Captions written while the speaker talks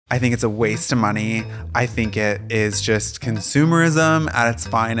I think it's a waste of money. I think it is just consumerism at its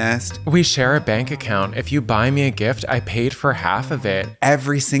finest. We share a bank account. If you buy me a gift, I paid for half of it.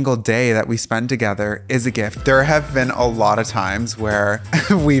 Every single day that we spend together is a gift. There have been a lot of times where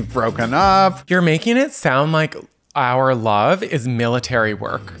we've broken up. You're making it sound like our love is military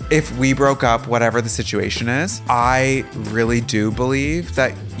work. If we broke up, whatever the situation is, I really do believe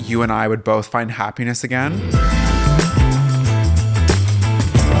that you and I would both find happiness again.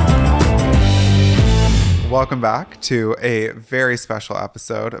 Welcome back to a very special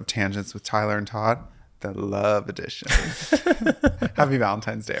episode of Tangents with Tyler and Todd, the Love Edition. Happy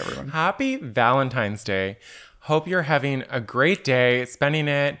Valentine's Day, everyone. Happy Valentine's Day. Hope you're having a great day, spending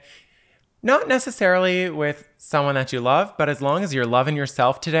it not necessarily with someone that you love, but as long as you're loving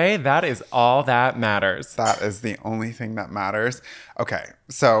yourself today, that is all that matters. That is the only thing that matters. Okay,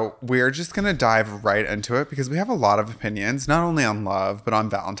 so we're just going to dive right into it because we have a lot of opinions, not only on love, but on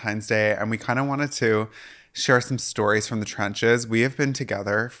Valentine's Day. And we kind of wanted to share some stories from the trenches. We have been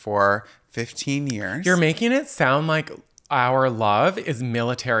together for 15 years. You're making it sound like our love is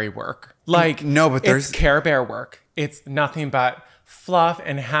military work. Like, no, but there's it's Care Bear work. It's nothing but fluff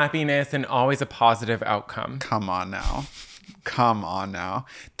and happiness and always a positive outcome. Come on now. Come on now.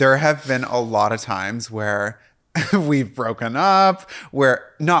 There have been a lot of times where we've broken up,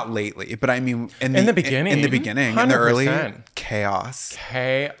 where not lately, but I mean in the beginning, in the early chaos.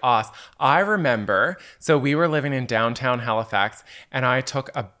 I remember, so we were living in downtown Halifax and I took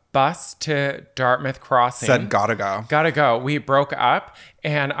a bus to Dartmouth Crossing. Said, gotta go. We broke up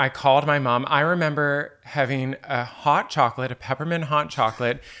and I called my mom. I remember having a peppermint hot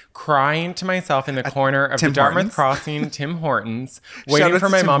chocolate, crying to myself in the corner of the Dartmouth Crossing, Tim Hortons, waiting for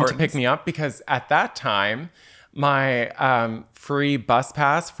my mom to pick me up because at that time, my free bus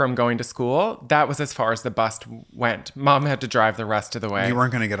pass from going to school, that was as far as the bus went. Mom had to drive the rest of the way. You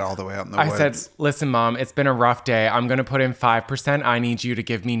weren't going to get all the way out in the woods. I said, listen, Mom, it's been a rough day. I'm going to put in 5%. I need you to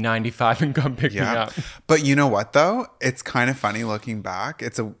give me 95 and come pick me up. But you know what, though? It's kind of funny looking back.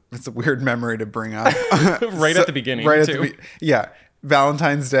 It's a weird memory to bring up. At the beginning, too.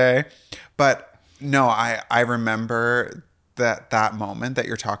 Valentine's Day. But no, I remember that moment that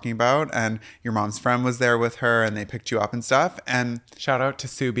you're talking about, and your mom's friend was there with her and they picked you up and stuff. And shout out to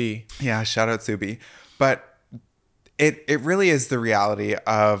Subi. Yeah, shout out Subi. But it really is the reality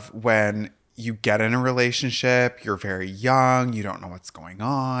of when you get in a relationship, you're very young, you don't know what's going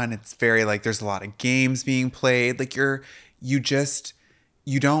on. It's very like there's a lot of games being played. Like you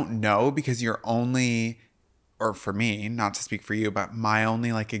don't know because you're only, or for me, not to speak for you, but my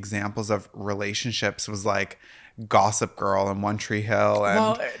only like examples of relationships was like Gossip Girl and One Tree Hill.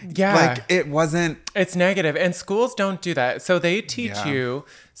 And like it's negative. And schools don't do that. So they teach you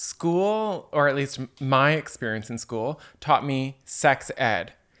school, or at least my experience in school taught me sex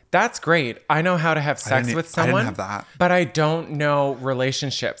ed. That's great. I know how to have sex with someone. I didn't have that. But I don't know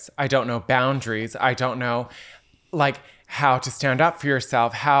relationships. I don't know boundaries. I don't know like how to stand up for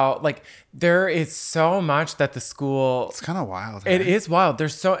yourself, there is so much that the school... It's kind of wild. It is wild.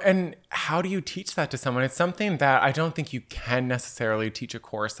 And how do you teach that to someone? It's something that I don't think you can necessarily teach a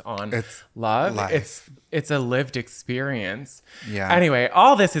course on. It's love. Life. It's a lived experience. Yeah. Anyway,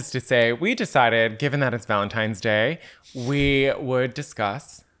 all this is to say, we decided, given that it's Valentine's Day, we would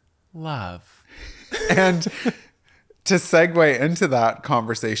discuss love. And... to segue into that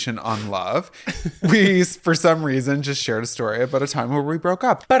conversation on love, we, for some reason, just shared a story about a time where we broke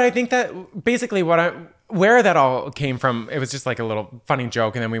up. But I think that basically where that all came from, it was just like a little funny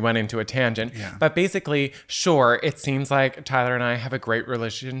joke and then we went into a tangent. Yeah. But basically, sure, it seems like Tyler and I have a great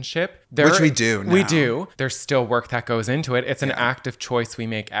relationship. Which we do now. We do. There's still work that goes into it. It's an active choice we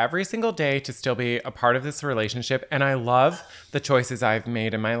make every single day to still be a part of this relationship. And I love the choices I've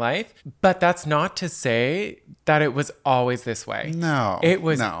made in my life. But that's not to say that it was always this way. No. It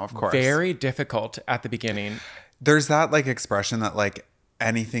was of course. very difficult at the beginning. There's that like expression that like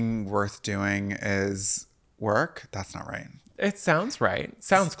anything worth doing is work. That's not right. It sounds right.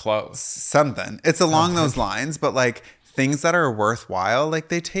 Sounds close. Something. It's along those lines, but like things that are worthwhile, like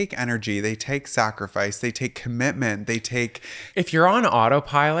they take energy, they take sacrifice, they take commitment, they take... If you're on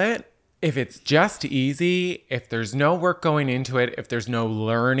autopilot, if it's just easy, if there's no work going into it, if there's no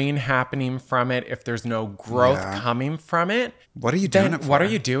learning happening from it, if there's no growth coming from it, what are you doing it for? What are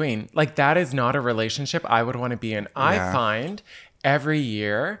you doing? Like that is not a relationship I would want to be in. I find every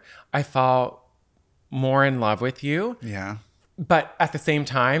year I fall more in love with you. Yeah. But at the same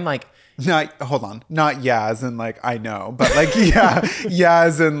time, like... Hold on. Not as in like, I know, but like,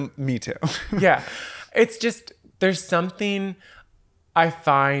 as in me too. Yeah. It's just, there's something I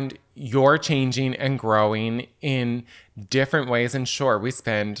find you're changing and growing in different ways. And sure, we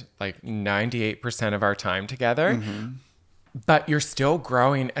spend like 98% of our time together, but you're still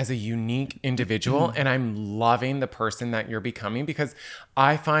growing as a unique individual. And I'm loving the person that you're becoming, because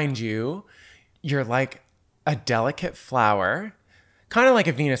I find you're like a delicate flower, kind of like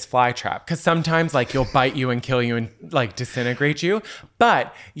a Venus flytrap, because sometimes like you'll bite you and kill you and like disintegrate you,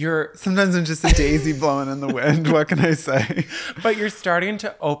 but sometimes I'm just a daisy blowing in the wind. What can I say? But you're starting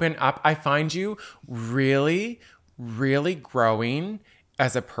to open up. I find you really, really growing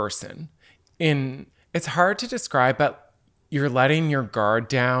as a person. It's hard to describe, but you're letting your guard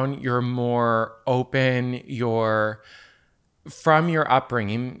down. You're more open. From your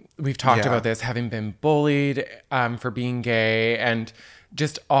upbringing, we've talked about this, having been bullied for being gay and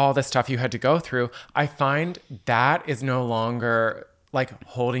just all the stuff you had to go through. I find that is no longer like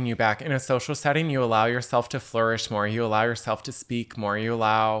holding you back. In a social setting, you allow yourself to flourish more. You allow yourself to speak more.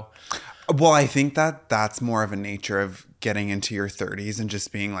 Well, I think that's more of a nature of getting into your 30s and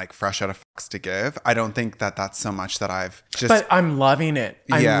just being like fresh out of fucks to give. I don't think that that's so much that I've just... But I'm loving it.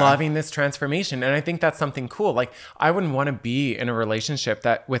 I'm loving this transformation. And I think that's something cool. Like, I wouldn't want to be in a relationship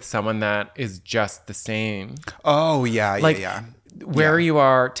with someone that is just the same. Oh, yeah, like, yeah. Where you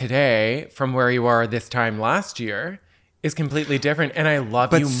are today from where you are this time last year is completely different. And I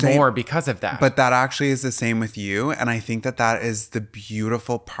love you more because of that. But that actually is the same with you. And I think that is the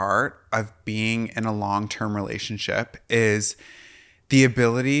beautiful part of being in a long-term relationship, is the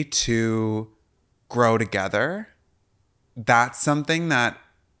ability to grow together. That's something that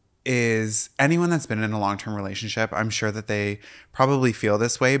is, anyone that's been in a long-term relationship, I'm sure that they probably feel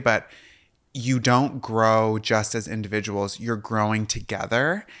this way, but you don't grow just as individuals. You're growing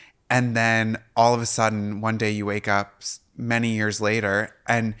together. And then all of a sudden, one day you wake up many years later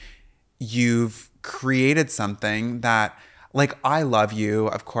and you've created something that, like, I love you.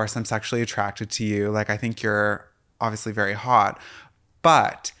 Of course, I'm sexually attracted to you. Like, I think you're obviously very hot,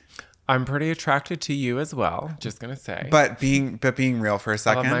 but I'm pretty attracted to you as well. Just gonna say. But being real for a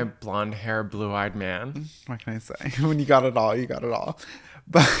second. I love my blonde hair, blue-eyed man. What can I say? When you got it all, you got it all.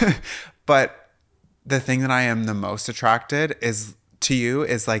 But the thing that I am the most attracted to you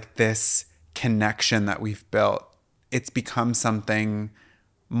is like this connection that we've built. It's become something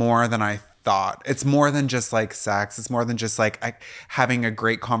more than I thought. It's more than just like sex. It's more than just like having a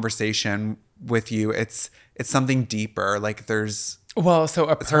great conversation with you. It's something deeper. Like there's... Well, so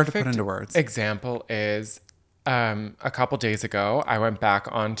it's hard to put into words. Example is a couple days ago, I went back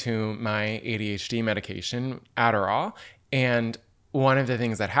onto my ADHD medication, Adderall, and one of the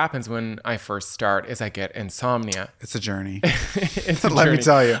things that happens when I first start is I get insomnia. It's a journey. It's a Let journey. me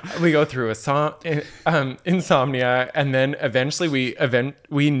tell you. We go through insomnia, and then eventually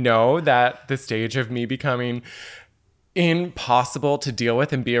we know that the stage of me becoming impossible to deal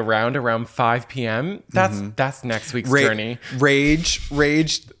with and be around 5 p.m. That's next week's journey. Rage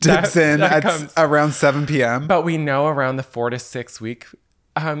dips in at around 7 p.m. But we know around the 4 to 6 week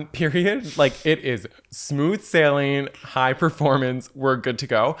period, like it is smooth sailing, high performance, we're good to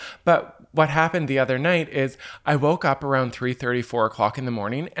go. But what happened the other night is I woke up around 3:30, 4 o'clock in the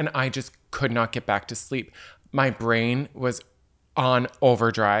morning, and I just could not get back to sleep. My brain was on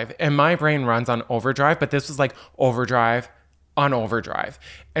overdrive, and my brain runs on overdrive, but this was like overdrive on overdrive.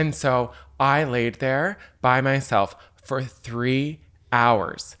 And so I laid there by myself for 3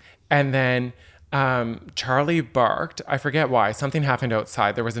 hours, and then Charlie barked. I forget why. Something happened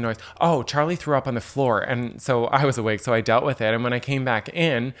outside. There was a noise. Oh, Charlie threw up on the floor. And so I was awake. So I dealt with it. And when I came back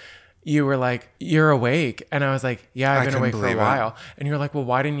in, you were like, "You're awake." And I was like, "Yeah, I've been awake for a while." And you were like, "Well,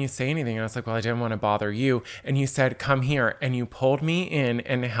 why didn't you say anything?" And I was like, "Well, I didn't want to bother you." And you said, "Come here." And you pulled me in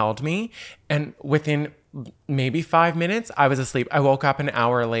and held me. And within maybe 5 minutes, I was asleep. I woke up an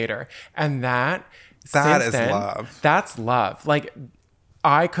hour later. And that is love. That's love. Like,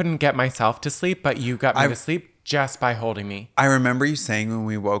 I couldn't get myself to sleep, but you got me to sleep just by holding me. I remember you saying when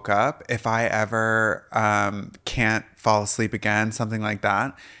we woke up, if I ever can't fall asleep again, something like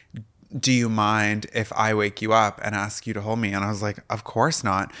that, do you mind if I wake you up and ask you to hold me? And I was like, of course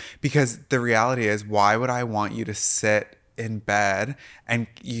not. Because the reality is, why would I want you to sit in bed and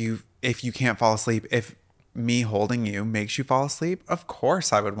if you can't fall asleep, if me holding you makes you fall asleep? Of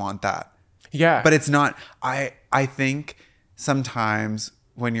course I would want that. Yeah. But it's not, I think sometimes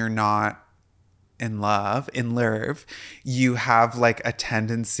when you're not in love, you have like a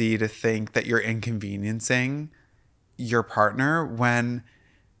tendency to think that you're inconveniencing your partner, when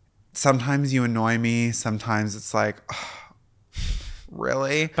sometimes you annoy me. Sometimes it's like, oh,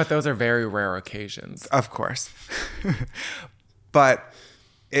 really? But those are very rare occasions. Of course. But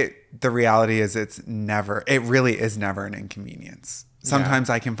the reality is it really is never an inconvenience. Sometimes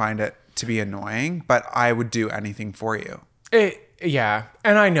I can find it to be annoying, but I would do anything for you. Yeah,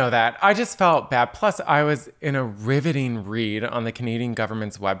 and I know that. I just felt bad. Plus, I was in a riveting read on the Canadian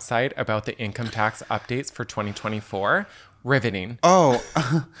government's website about the income tax updates for 2024. Riveting. Oh,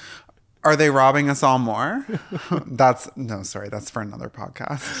 are they robbing us all more? That's for another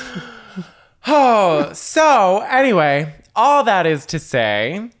podcast. Oh, so anyway, all that is to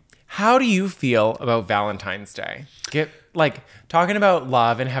say, how do you feel about Valentine's Day? Talking about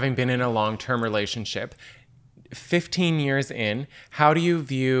love and having been in a long-term relationship, 15 years in, how do you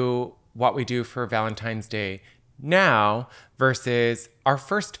view what we do for Valentine's Day now versus our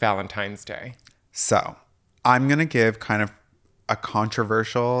first Valentine's Day? So, I'm going to give kind of a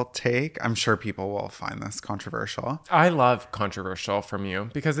controversial take. I'm sure people will find this controversial. I love controversial from you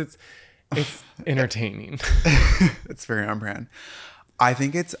because it's entertaining. It's very on brand. I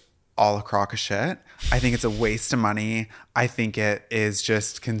think it's all a crock of shit. I think it's a waste of money. I think it is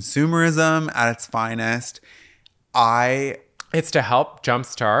just consumerism at its finest. It's to help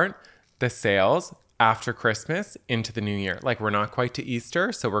jumpstart the sales after Christmas into the new year. Like, we're not quite to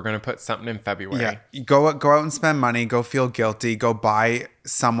Easter, so we're going to put something in February. Yeah, you go out and spend money, go feel guilty, go buy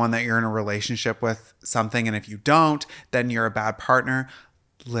someone that you're in a relationship with something, and if you don't, then you're a bad partner.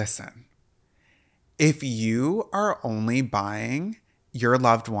 Listen, if you are only buying your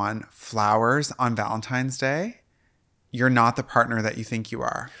loved one flowers on Valentine's Day, you're not the partner that you think you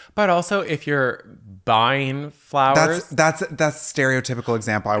are. But also, if you're buying flowers, that's stereotypical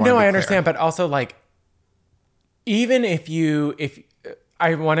example. I understand, but also, like, even if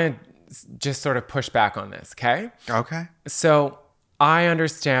I want to just sort of push back on this, okay? Okay. So I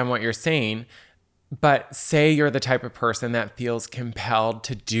understand what you're saying, but say you're the type of person that feels compelled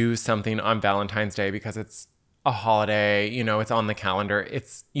to do something on Valentine's Day because it's a holiday, it's on the calendar.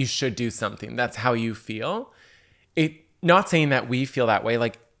 You should do something. That's how you feel. Not saying that we feel that way.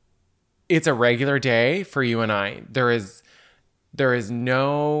 Like, it's a regular day for you and I. There is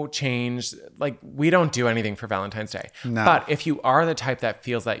no change. Like, we don't do anything for Valentine's Day. No. But if you are the type that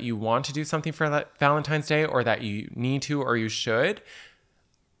feels that you want to do something for Valentine's Day, or that you need to, or you should,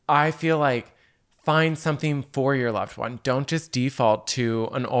 I feel like find something for your loved one. Don't just default to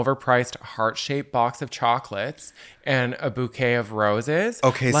an overpriced heart-shaped box of chocolates and a bouquet of roses.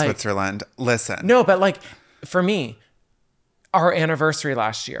 Okay, Switzerland, listen. No, but like, for me, our anniversary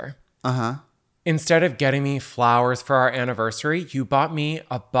last year. Instead of getting me flowers for our anniversary, you bought me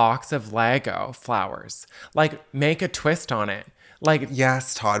a box of Lego flowers. Like, make a twist on it. Like,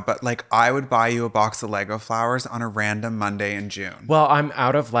 yes, Todd, but like, I would buy you a box of Lego flowers on a random Monday in June. Well, I'm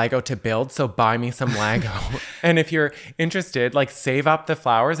out of Lego to build, so buy me some Lego. And if you're interested, like, save up the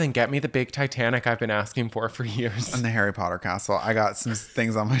flowers and get me the big Titanic I've been asking for years. And the Harry Potter castle. I got some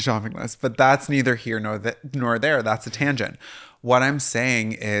things on my shopping list, but that's neither here nor there. That's a tangent. What I'm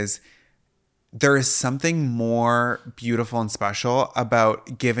saying is, there is something more beautiful and special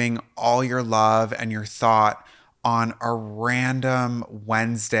about giving all your love and your thought on a random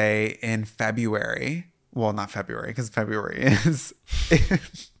Wednesday in February. Well, not February, because February is,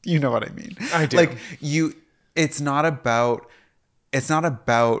 you know what I mean. I do. Like, it's not about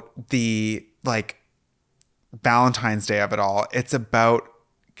the, like, Valentine's Day of it all. It's about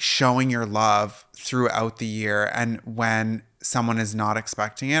showing your love throughout the year, and when someone is not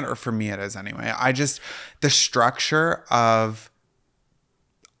expecting it, or for me it is anyway. The structure of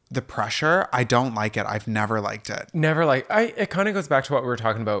the pressure, I don't like it. I've never liked it. It kind of goes back to what we were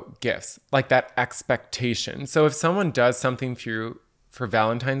talking about, gifts, like that expectation. So if someone does something for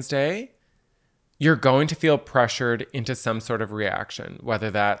Valentine's Day, you're going to feel pressured into some sort of reaction,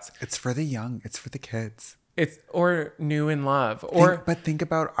 whether it's for the young, it's for the kids. Or new in love. But think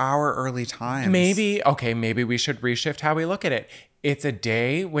about our early times. Maybe we should reshift how we look at it. It's a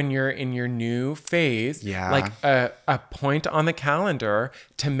day when you're in your new phase, like a point on the calendar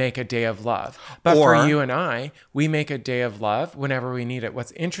to make a day of love. But for you and I, we make a day of love whenever we need it.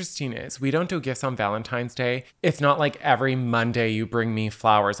 What's interesting is we don't do gifts on Valentine's Day. It's not like every Monday you bring me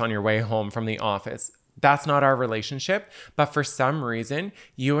flowers on your way home from the office. That's not our relationship. But for some reason,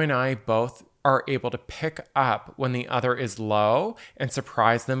 you and I both are able to pick up when the other is low and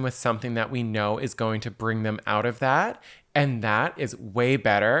surprise them with something that we know is going to bring them out of that. And that is way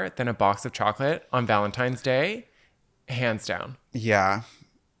better than a box of chocolate on Valentine's Day, hands down. Yeah,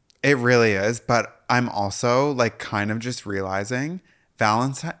 it really is. But I'm also, like, kind of just realizing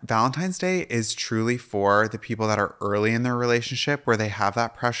Valentine's Day is truly for the people that are early in their relationship where they have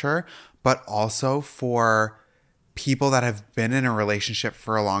that pressure, but also for people that have been in a relationship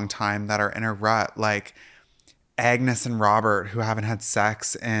for a long time that are in a rut, like Agnes and Robert, who haven't had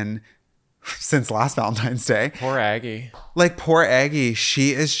sex in since last Valentine's Day. Poor Aggie. Like, poor Aggie.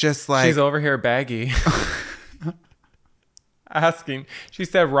 She is just like... She's over here baggy. Asking. She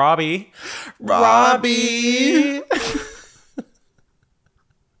said, Robbie. Robbie.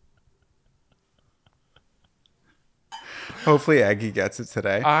 Hopefully Aggie gets it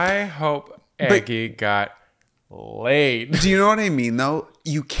today. I hope Aggie got laid. Do you know what I mean, though?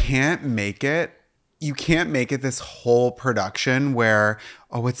 You can't make it this whole production where,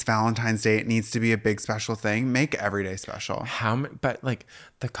 oh, it's Valentine's Day, it needs to be a big special thing. Make every day special. But like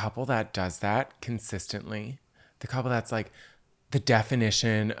the couple that does that consistently, the couple that's like the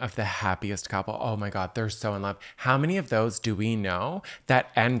definition of the happiest couple. Oh my God, they're so in love. How many of those do we know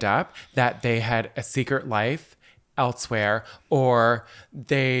that end up that they had a secret life elsewhere or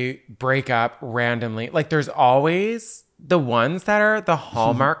they break up randomly? Like there's always the ones that are the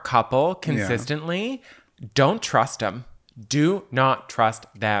hallmark couple consistently. Yeah. Don't trust them. Do not trust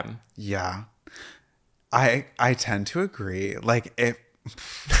them. Yeah. I tend to agree. Like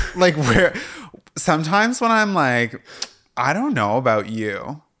where sometimes when I'm like, I don't know about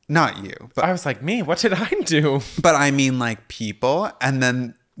you, not you, but I was like, me, what did I do? But I mean like people, and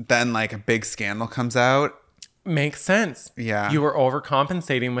then like a big scandal comes out. Makes sense. Yeah. You were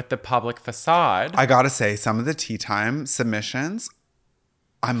overcompensating with the public facade. I gotta say, some of the tea time submissions,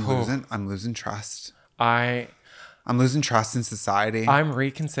 I'm losing trust. I'm losing trust in society. I'm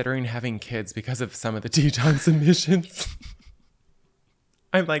reconsidering having kids because of some of the tea time submissions.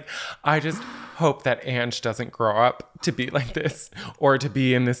 I'm like, I just hope that Ange doesn't grow up to be like this or to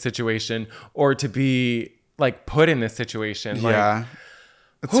be in this situation or to be like put in this situation. Yeah. Like,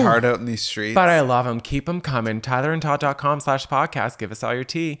 it's hard out in these streets. But I love them. Keep them coming. TylerandTodd.com/podcast. Give us all your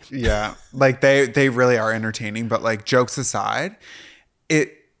tea. Yeah. Like they really are entertaining. But like jokes aside, I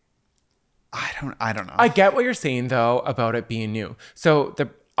don't know. I get what you're saying though about it being new. So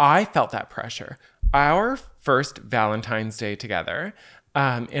I felt that pressure. Our first Valentine's Day together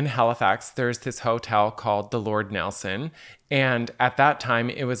in Halifax, there's this hotel called the Lord Nelson. And at that time,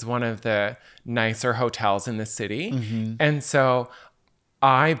 it was one of the nicer hotels in the city. Mm-hmm. And so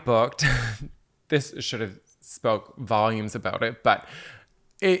I booked, this should have spoke volumes about it, but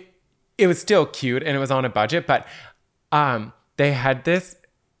it was still cute and it was on a budget. But they had this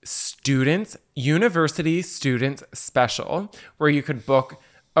university students special where you could book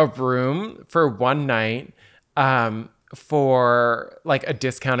a room for one night for like a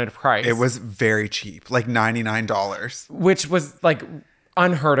discounted price. It was very cheap, like $99. Which was like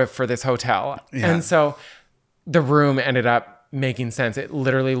unheard of for this hotel. Yeah. And so the room ended up making sense. It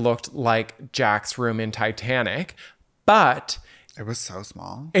literally looked like Jack's room in Titanic, but it was so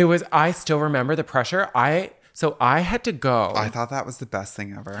small. I still remember the pressure. So I had to go. I thought that was the best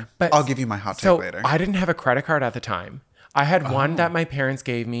thing ever. But I'll give you my hot take later. I didn't have a credit card at the time. I had one that my parents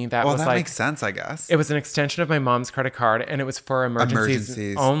gave me that was like... Well, that makes sense, I guess. It was an extension of my mom's credit card, and it was for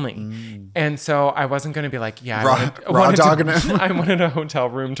emergencies. Only. Mm. And so I wasn't going to be like, I wanted a hotel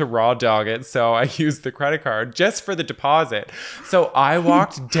room to raw dog it, so I used the credit card just for the deposit. So I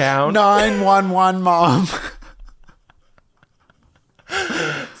walked down... 911, Mom.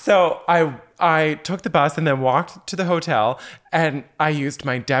 So I took the bus and then walked to the hotel, and I used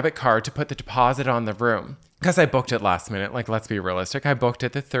my debit card to put the deposit on the room. Because I booked it last minute. Like, let's be realistic. I booked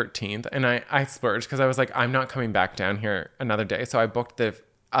it the 13th, and I splurged because I was like, I'm not coming back down here another day. So I booked the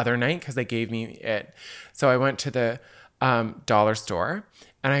other night because they gave me it. So I went to the dollar store,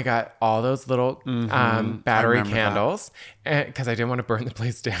 and I got all those little battery candles because I didn't want to burn the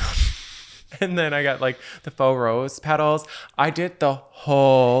place down. And then I got like the faux rose petals. I did the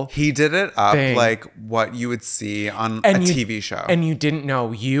whole He did it up thing. Like what you would see on TV show. And you didn't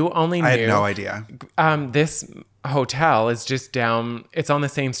know. You only knew. I had no idea. This hotel is just down. It's on the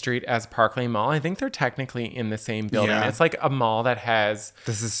same street as Park Lane Mall. I think they're technically in the same building. Yeah. It's like a mall that has...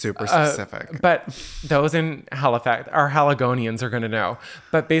 This is super specific. But those in Halifax, our Haligonians are going to know.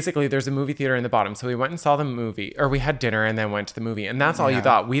 But basically, there's a movie theater in the bottom. So we went and saw the movie, or we had dinner and then went to the movie. And that's all you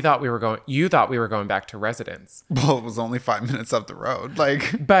thought. You thought we were going back to residence. Well, it was only 5 minutes up the road.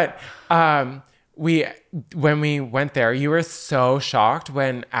 Like, but when we went there, you were so shocked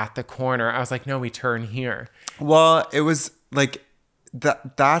when at the corner, I was like, no, we turn here. Well, it was like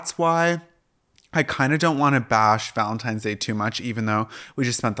that's why I kind of don't want to bash Valentine's Day too much, even though we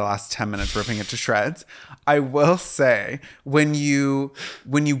just spent the last 10 minutes ripping it to shreds. I will say when you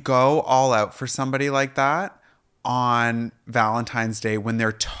go all out for somebody like that on Valentine's Day, when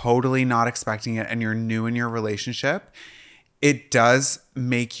they're totally not expecting it and you're new in your relationship, it does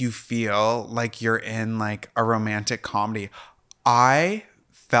make you feel like you're in like a romantic comedy. I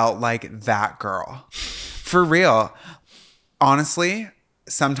felt like that girl. For real. Honestly,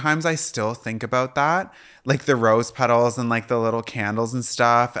 sometimes I still think about that, like the rose petals and like the little candles and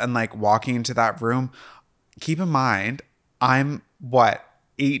stuff, and like walking into that room. Keep in mind, I'm what,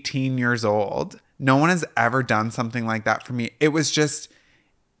 18 years old. No one has ever done something like that for me. It was just,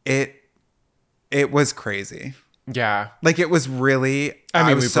 it was crazy. Yeah. Like it was really, I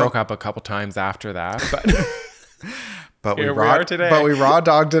mean, we broke up a couple times after that, but but here we are today. But we raw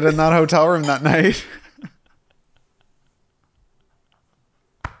dogged it in that hotel room that night.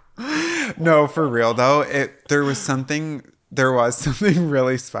 No, for real though. There was something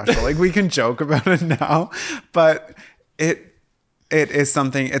really special. Like we can joke about it now, but it is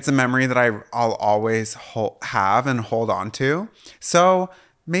something. It's a memory that I'll always have and hold on to. So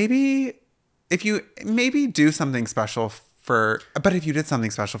maybe if you do something special but if you did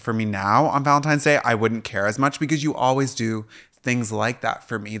something special for me now on Valentine's Day, I wouldn't care as much because you always do things like that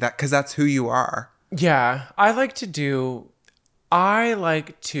for me. Because that's who you are. Yeah, I like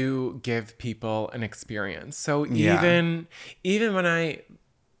to give people an experience. So even when I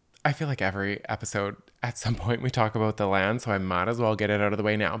feel like every episode at some point we talk about the land, so I might as well get it out of the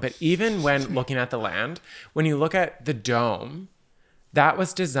way now. But even when looking at the land, when you look at the dome, that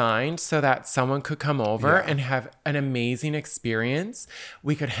was designed so that someone could come over and have an amazing experience.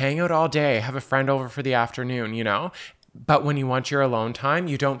 We could hang out all day, have a friend over for the afternoon, you know? But when you want your alone time,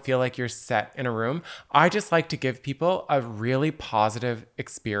 you don't feel like you're set in a room. I just like to give people a really positive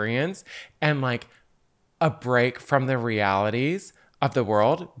experience and like a break from the realities of the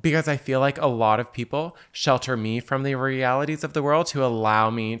world, because I feel like a lot of people shelter me from the realities of the world to allow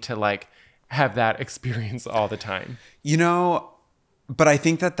me to like have that experience all the time. You know, but I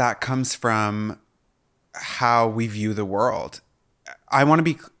think that comes from how we view the world. I want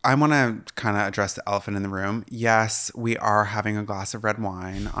to kind of address the elephant in the room. Yes, we are having a glass of red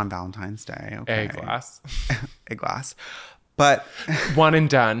wine on Valentine's Day. Okay. A glass. A glass. But one and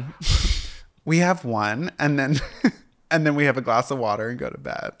done. We have one, and then we have a glass of water and go to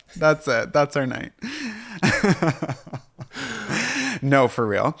bed. That's it. That's our night. No, for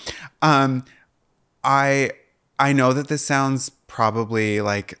real. I know that this sounds probably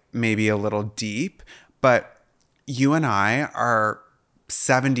like maybe a little deep, but you and I are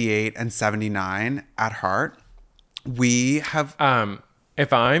 78 and 79 at heart. We have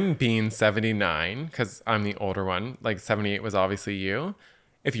if I'm being 79 because I'm the older one, like 78 was obviously you.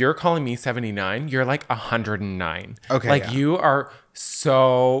 If you're calling me 79, you're like 109. Okay, like you are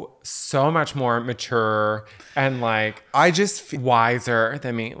so much more mature and like I just wiser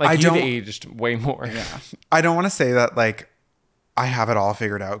than me. Like you've aged way more. Yeah. I don't want to say that like I have it all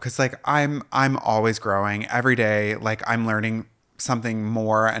figured out, because like I'm always growing every day. Like I'm learning something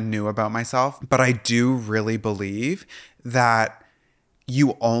more and new about myself. But I do really believe that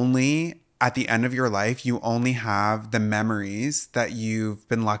at the end of your life, you only have the memories that you've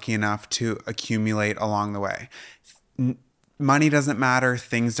been lucky enough to accumulate along the way. Money doesn't matter.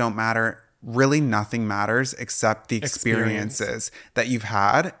 Things don't matter. Really nothing matters except the experiences that you've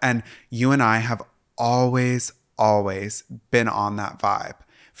had. And you and I have always been on that vibe.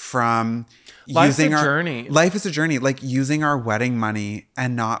 From Life's a journey. Life is a journey. Like using our wedding money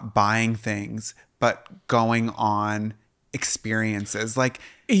and not buying things, but going on experiences. Like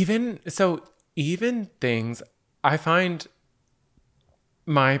even things, I find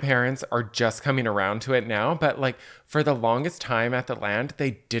my parents are just coming around to it now, but like for the longest time at the land,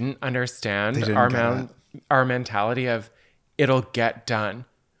 they didn't understand our mentality of it'll get done.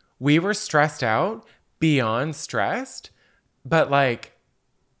 We were stressed out beyond stressed, but like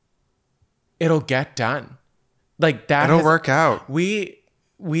it'll get done. Like that it'll work out.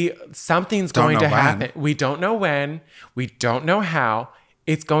 Something's going to happen. We don't know when. We don't know how.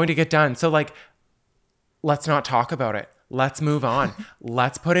 It's going to get done. So like, let's not talk about it. Let's move on.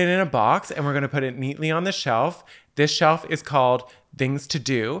 Let's put it in a box and we're going to put it neatly on the shelf. This shelf is called things to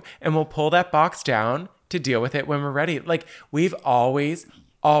do, and we'll pull that box down to deal with it when we're ready. Like we've always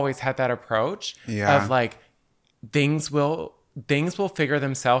had that approach of like, things will figure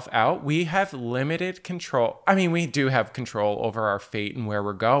themselves out. We have limited control. I mean, we do have control over our fate and where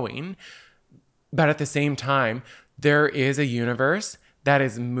we're going. But at the same time, there is a universe that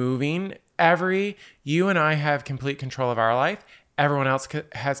is moving. You and I have complete control of our life. Everyone else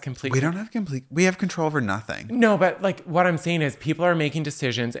has complete. We have control over nothing. No, but like what I'm saying is people are making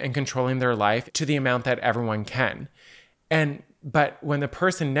decisions and controlling their life to the amount that everyone can. But when the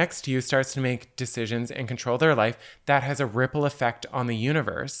person next to you starts to make decisions and control their life, that has a ripple effect on the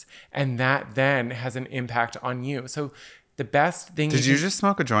universe. And that then has an impact on you. So the best thing. Did you just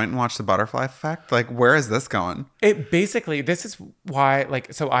smoke a joint and watch The Butterfly Effect? Like, where is this going? This is why,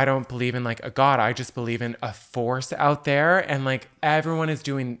 like, so I don't believe in like a God. I just believe in a force out there. And like everyone is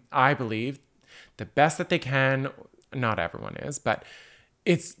doing, I believe, the best that they can. Not everyone is, but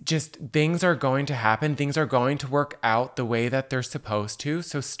it's just things are going to happen. Things are going to work out the way that they're supposed to.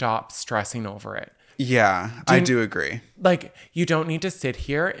 So stop stressing over it. Yeah, I do agree. Like, you don't need to sit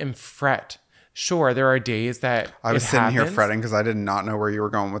here and fret. Sure, there are days that I was sitting here fretting because I did not know where you were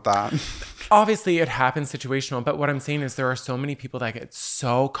going with that. Obviously, it happens situational, but what I'm saying is there are so many people that get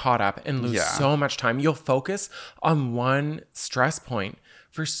so caught up and lose so much time. You'll focus on one stress point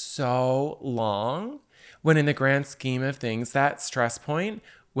for so long, when in the grand scheme of things, that stress point,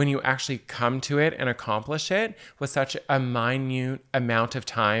 when you actually come to it and accomplish it, was such a minute amount of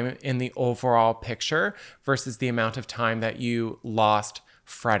time in the overall picture versus the amount of time that you lost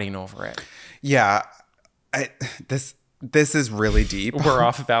fretting over it. Yeah, this is really deep. We're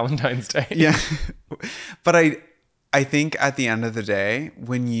off of Valentine's Day. Yeah, but I think at the end of the day,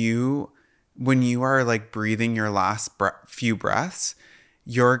 when you are like breathing your last few breaths,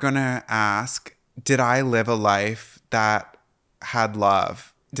 you're gonna ask, did I live a life that had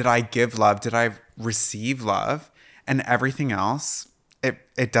love? Did I give love? Did I receive love? And everything else,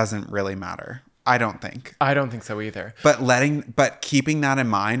 it doesn't really matter. I don't think so either. But keeping that in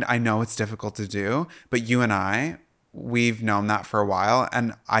mind, I know it's difficult to do, but you and I, we've known that for a while.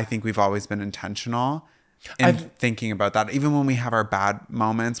 And I think we've always been intentional in thinking about that. Even when we have our bad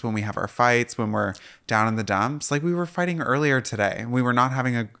moments, when we have our fights, when we're down in the dumps, like we were fighting earlier today. We were not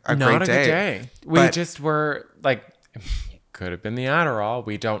having a great day. Not a good day. We just were like, could have been the Adderall.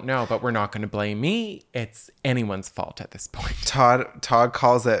 We don't know, but we're not going to blame me. It's anyone's fault at this point. Todd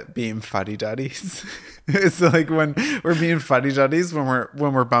calls it being fuddy-duddies. It's like when we're being fuddy-duddies when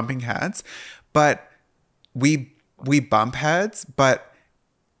we're bumping heads, but we bump heads. But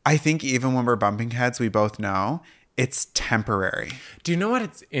I think even when we're bumping heads, we both know it's temporary. Do you know what?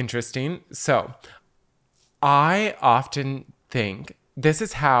 It's interesting. So I often think this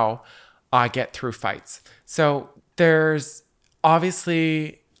is how I get through fights. So there's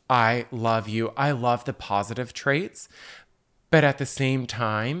obviously, I love you. I love the positive traits. But at the same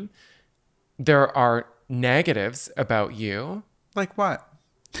time, there are negatives about you. Like what?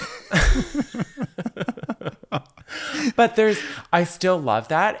 But I still love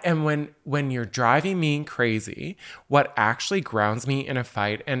that. And when you're driving me crazy, what actually grounds me in a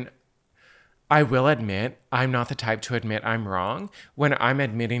fight, and I will admit, I'm not the type to admit I'm wrong. When I'm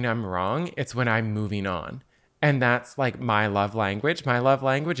admitting I'm wrong, it's when I'm moving on. And that's like my love language. My love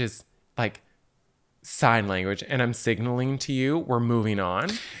language is like sign language, and I'm signaling to you we're moving on.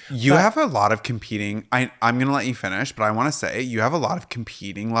 You have a lot of competing. I'm going to let you finish, but I want to say you have a lot of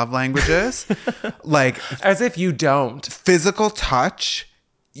competing you like as if you don't. Physical touch.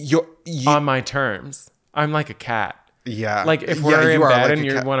 You on my terms. I'm like a cat. Yeah. Like if we're in bed and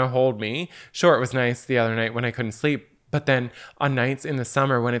you want to hold me. Sure, it was nice the other night when I couldn't sleep. But then on nights in the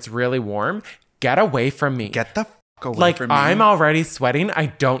summer when it's really warm, get away from me. Get the fuck away from me. Like, I'm already sweating. I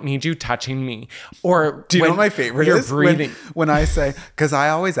don't need you touching me. Or do you know what my favorite you're is? Breathing. When I say, because I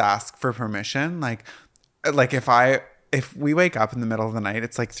always ask for permission. Like if we wake up in the middle of the night,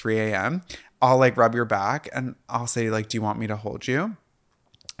 it's like 3 a.m. I'll like rub your back and I'll say like, do you want me to hold you?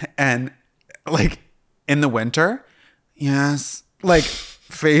 And like in the winter, yes. Like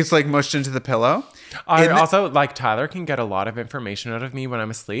face like mushed into the pillow. Also like Tyler can get a lot of information out of me when I'm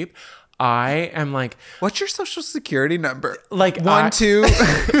asleep. I am like, what's your social security number? Like 1, 2.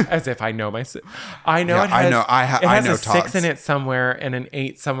 As if I know I know yeah, it has know a 6 in it somewhere and an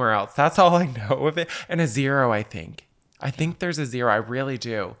 8 somewhere else. That's all I know of it. And a 0, I think. I think there's a 0. I really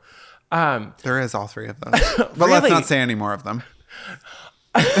do. There is all 3 of those. But really? Let's not say any more of them.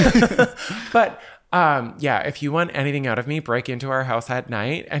 But yeah, if you want anything out of me, break into our house at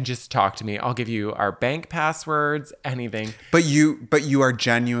night and just talk to me. I'll give you our bank passwords, anything. But you are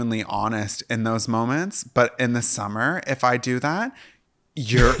genuinely honest in those moments. But in the summer, if I do that,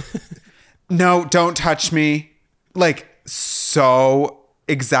 you're no, don't touch me. Like so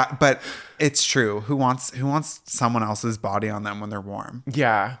exact, but it's true. Who wants someone else's body on them when they're warm?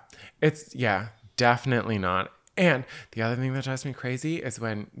 Yeah. Definitely not. And the other thing that drives me crazy is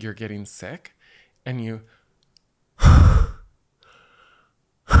when you're getting sick and you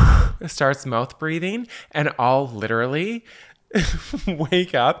starts mouth breathing, and I'll literally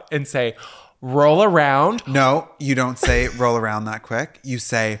wake up and say, roll around. No, you don't say roll around that quick. You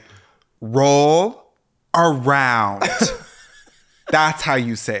say roll around. That's how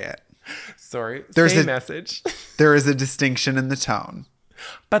you say it. Sorry. There's same message. There is a distinction in the tone.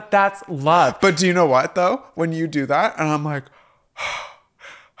 But that's love. But do you know what though? When you do that and I'm like,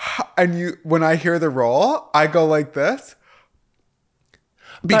 and when I hear the roll, I go like this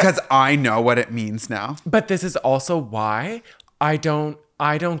because I know what it means now. But this is also why I don't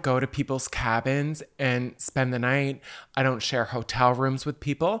go to people's cabins and spend the night. I don't share hotel rooms with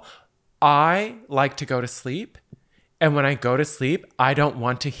people. I like to go to sleep. And when I go to sleep, I don't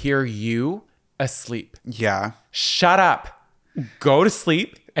want to hear you asleep. Yeah. Shut up. Go to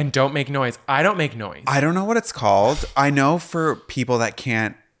sleep and don't make noise. I don't make noise. I don't know what it's called. I know for people that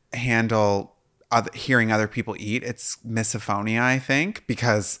can't handle hearing other people eat, it's misophonia, I think,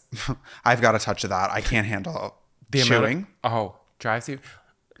 because I've got a touch of that. I can't handle chewing. Drives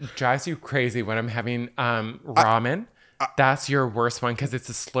you crazy when I'm having ramen. That's your worst one because it's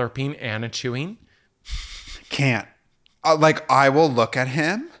a slurping and a chewing. Can't. Like, I will look at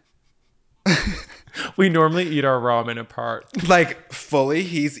him. We normally eat our ramen apart. Like, fully,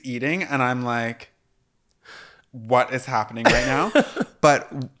 he's eating, and I'm like, what is happening right now?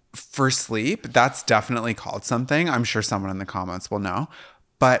 But for sleep, that's definitely called something. I'm sure someone in the comments will know.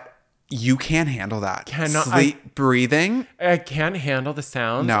 But you can't handle that. Sleep, breathing. I can't handle the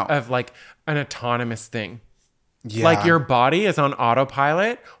sounds of like an autonomous thing. Yeah. Like your body is on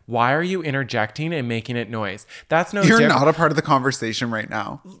autopilot. Why are you interjecting and making it noise? That's no. You're not a part of the conversation right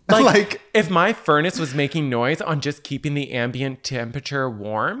now. Like if my furnace was making noise on just keeping the ambient temperature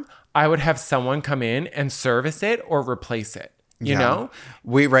warm, I would have someone come in and service it or replace it. You know?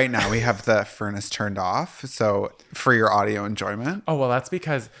 Right now we have the furnace turned off. So for your audio enjoyment. Oh, well, that's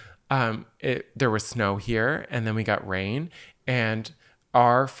because there was snow here and then we got rain, and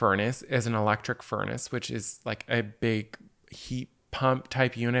our furnace is an electric furnace, which is like a big heat pump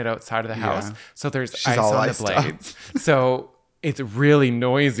type unit outside of the house. Yeah. So there's ice on the blades. So it's really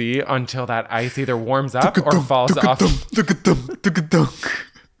noisy until that ice either warms up or falls off.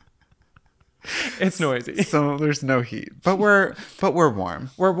 It's noisy. So there's no heat, but we're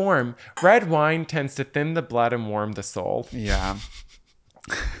warm. We're warm. Red wine tends to thin the blood and warm the soul. Yeah.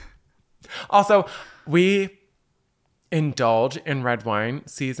 Also, we indulge in red wine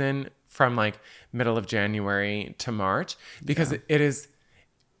season from like middle of January to March because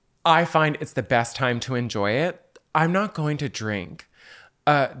I find it's the best time to enjoy it. I'm not going to drink.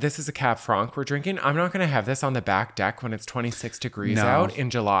 This is a Cab Franc we're drinking. I'm not going to have this on the back deck when it's 26 degrees out in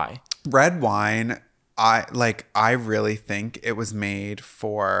July. Red wine, I really think it was made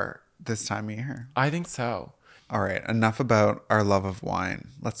for this time of year. I think so. All right, enough about our love of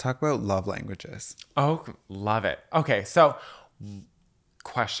wine. Let's talk about love languages. Oh, love it. Okay, so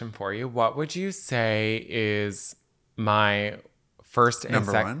question for you. What would you say is my first and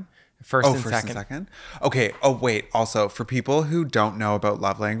second? First and second. Okay. Oh, wait. Also, for people who don't know about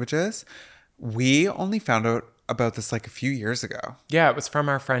love languages, we only found out about this like a few years ago. Yeah, it was from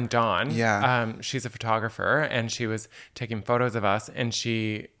our friend Dawn. Yeah. She's a photographer and she was taking photos of us, and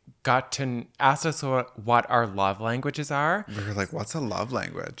she got to ask us what our love languages are. We were like, what's a love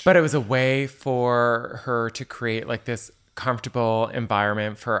language? But it was a way for her to create like this comfortable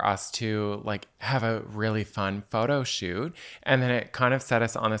environment for us to like have a really fun photo shoot. And then it kind of set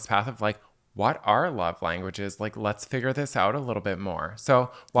us on this path of like, what are love languages? Like, let's figure this out a little bit more.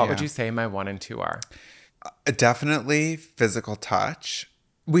 So what would you say my 1 and 2 are? Definitely physical touch.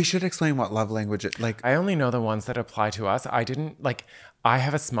 We should explain what love language is. Like, I only know the ones that apply to us. I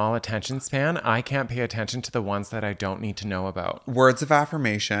have a small attention span. I can't pay attention to the ones that I don't need to know about. Words of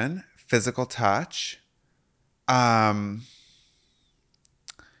affirmation, physical touch,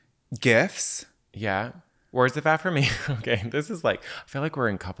 gifts. Yeah. Words of affirmation. Okay. This is like, I feel like we're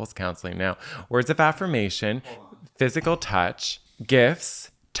in couples counseling now. Words of affirmation, physical touch, gifts,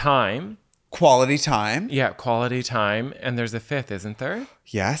 time. Quality time. Yeah. Quality time. And there's a fifth, isn't there?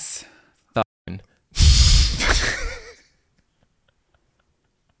 Yes. Fun.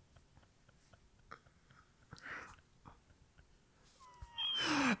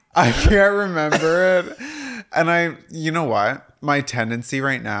 I can't remember it. And you know what? My tendency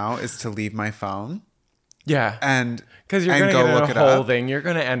right now is to leave my phone. Yeah. And because you're going to get a whole thing. You're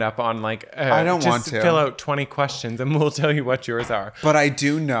going to end up on like, I don't want to fill out 20 questions and we'll tell you what yours are. But I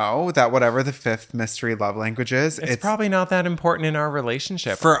do know that whatever the fifth mystery love language is, it's probably not that important in our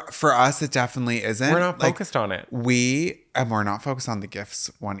relationship. For us, it definitely isn't. We're not focused on it. We're not focused on the gifts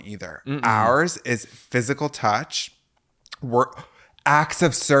one either. Mm-mm. Ours is physical touch. Acts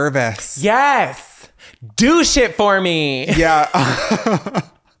of service. Yes. Do shit for me. Yeah.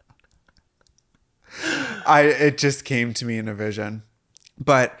 It just came to me in a vision.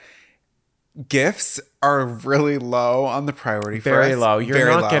 But Gifts are really low on the priority for us. Very low. You're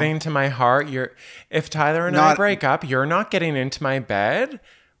Very not low. getting to my heart. If Tyler and I break up, you're not getting into my bed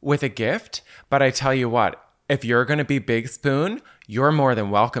with a gift. But I tell you what, if you're going to be Big Spoon, you're more than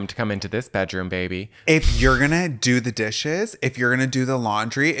welcome to come into this bedroom, baby. If you're going to do the dishes, if you're going to do the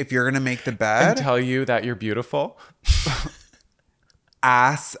laundry, if you're going to make the bed. And tell you that you're beautiful.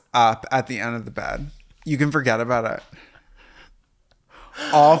 Ass up at the end of the bed. You can forget about it.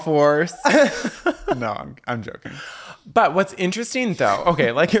 All fours. No, I'm joking. But what's interesting though,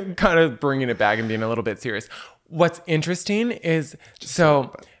 okay, like kind of bringing it back and being a little bit serious. What's interesting is,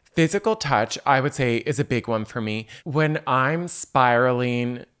 so physical touch, I would say, is a big one for me. When I'm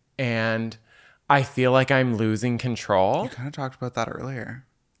spiraling and I feel like I'm losing control. You kind of talked about that earlier.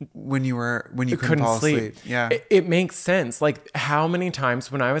 When you couldn't fall asleep. Yeah. It makes sense. Like how many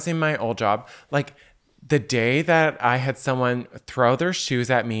times when I was in my old job, like the day that I had someone throw their shoes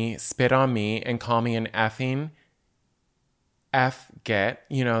at me, spit on me, and call me an effing F-get,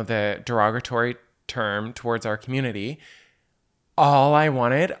 the derogatory term towards our community, all I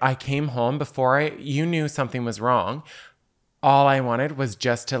wanted, I came home before you knew something was wrong. All I wanted was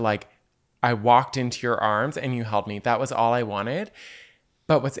just to I walked into your arms and you held me. That was all I wanted.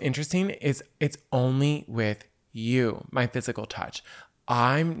 But what's interesting is it's only with you, my physical touch.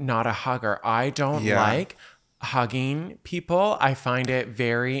 I'm not a hugger. I don't like hugging people. I find it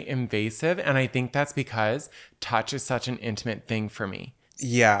very invasive. And I think that's because touch is such an intimate thing for me.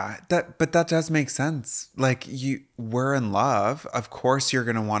 Yeah, but that does make sense. Like we're in love. Of course you're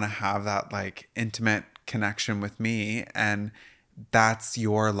going to want to have that intimate connection with me, and that's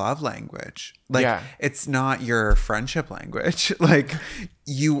your love language. It's not your friendship language.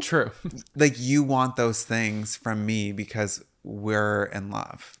 True. You want those things from me because we're in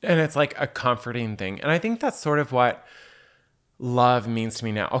love. And it's like a comforting thing. And I think that's sort of what love means to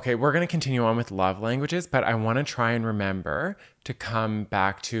me now. Okay, we're going to continue on with love languages, but I want to try and remember to come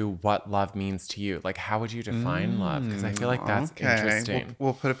back to what love means to you. Like, how would you define love? Because I feel like that's interesting.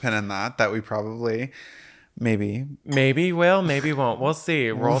 We'll put a pin in that we probably, maybe will, maybe won't. We'll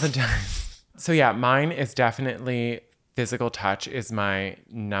see. Roll the dice. So yeah, mine is definitely physical touch is my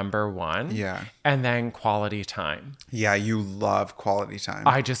number one. Yeah. And then quality time. Yeah, you love quality time.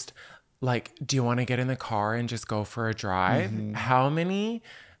 I just do you want to get in the car and just go for a drive? Mm-hmm. How many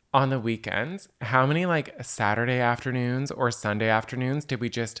on the weekends, how many Saturday afternoons or Sunday afternoons did we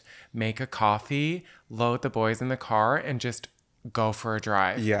just make a coffee, load the boys in the car and just go for a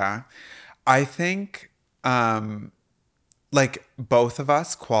drive? Yeah. I think both of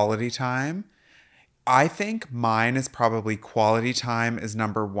us, quality time. I think mine is probably quality time is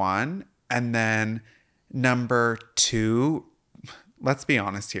number one. And then number two, let's be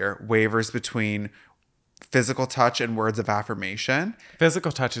honest here, wavers between physical touch and words of affirmation.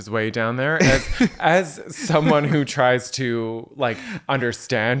 Physical touch is way down there. As someone who tries to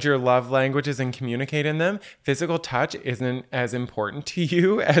understand your love languages and communicate in them, physical touch isn't as important to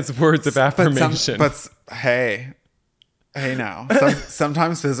you as words of affirmation. But hey now.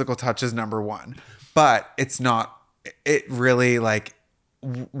 Sometimes physical touch is number one. But it's not, it really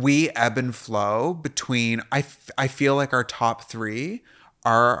we ebb and flow between, I feel like our top three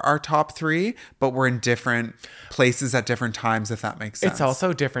are our top three, but we're in different places at different times, if that makes sense. It's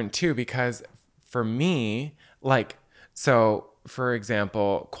also different too, because for me, so for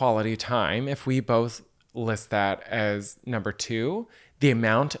example, quality time, if we both list that as number two, the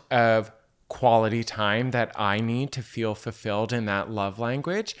amount of quality time that I need to feel fulfilled in that love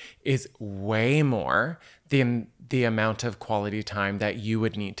language is way more than the amount of quality time that you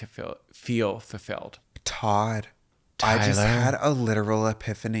would need to feel fulfilled. Todd, Tyler. I just had a literal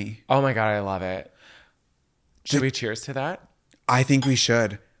epiphany. Oh my God, I love it. Should we cheers to that? I think we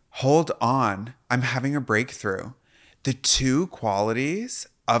should. Hold on. I'm having a breakthrough. The two qualities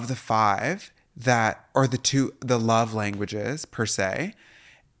of the five the love languages per se,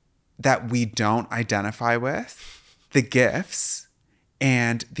 that we don't identify with, the gifts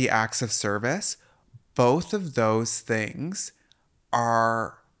and the acts of service, both of those things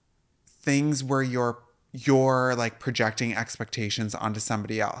are things where you're projecting expectations onto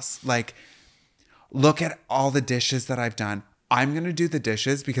somebody else. Look at all the dishes that I've done. I'm going to do the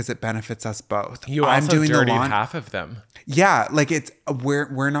dishes because it benefits us both. You I'm also doing dirtied half of them. Yeah,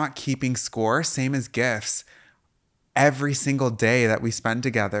 we're not keeping score, same as gifts. Every single day that we spend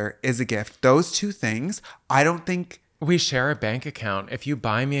together is a gift. Those two things, I don't think... We share a bank account. If you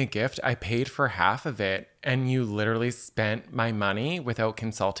buy me a gift, I paid for half of it, and you literally spent my money without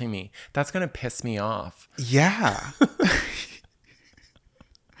consulting me. That's going to piss me off. Yeah.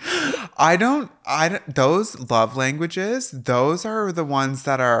 those love languages, those are the ones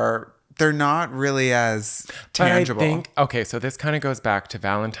that they're not really as tangible. But I think, okay, so this kind of goes back to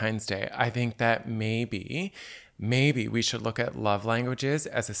Valentine's Day. I think that maybe we should look at love languages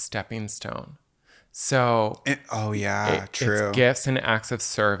as a stepping stone. So, true. It's gifts and acts of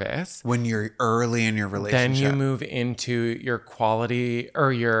service. When you're early in your relationship. Then you move into your quality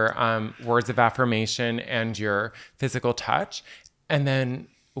or your words of affirmation and your physical touch. And then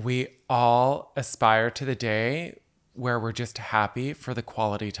we all aspire to the day where we're just happy for the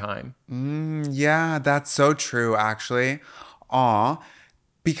quality time. Yeah, that's so true, actually. Aw,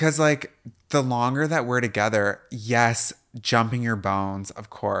 because like the longer that we're together, yes, jumping your bones, of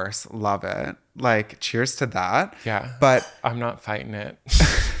course, love it. Like, cheers to that. Yeah. But I'm not fighting it.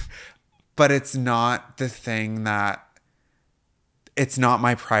 but it's not the thing that, it's not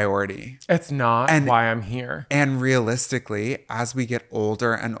my priority. It's not why I'm here. And realistically, as we get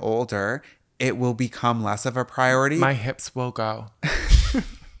older and older, it will become less of a priority. My hips will go.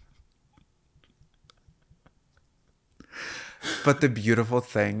 But the beautiful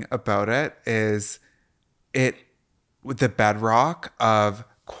thing about it is the bedrock of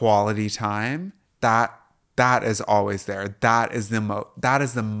quality time, that is always there. That is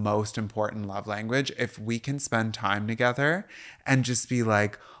the most important love language. If we can spend time together and just be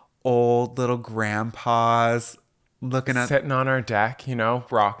like old little grandpas sitting on our deck,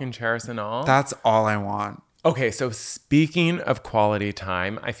 rocking chairs and all. That's all I want. Okay, so speaking of quality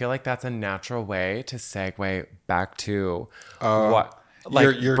time, I feel like that's a natural way to segue back to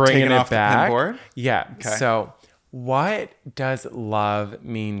you're bringing taking it off back. the pinboard? Yeah. Okay. So, what does love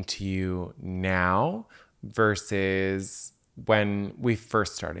mean to you now versus when we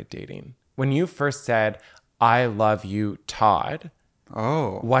first started dating? When you first said, "I love you, Todd."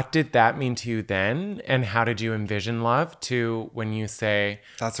 Oh. What did that mean to you then? And how did you envision love to when you say...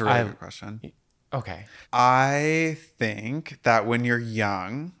 That's a really good question. Okay. I think that when you're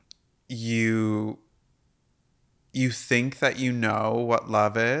young, you think that you know what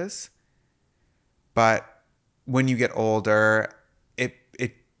love is, but when you get older, it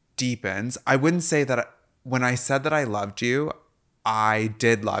deepens. I wouldn't say that when I said that I loved you, I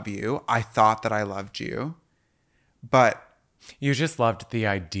did love you. I thought that I loved you, but you just loved the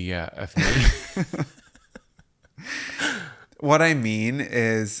idea of me. What I mean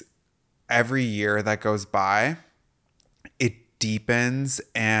is every year that goes by, it deepens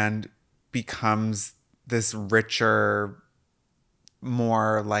and becomes this richer,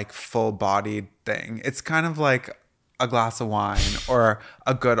 more like full-bodied thing. It's kind of like a glass of wine or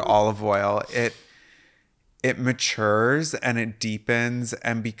a good olive oil. It matures and it deepens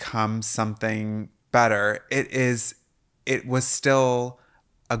and becomes something better. It was still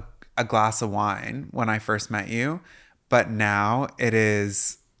a glass of wine when I first met you, but now it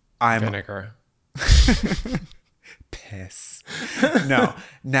is... vinegar. Piss. No.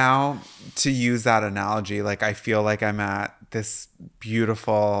 Now, to use that analogy, like I feel like I'm at this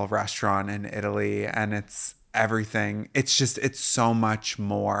beautiful restaurant in Italy and it's everything. It's so much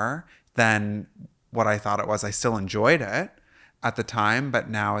more than what I thought it was. I still enjoyed it at the time, but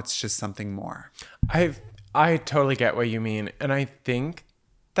now it's just something more. I totally get what you mean. And I think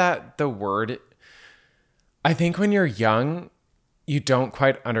that I think when you're young, you don't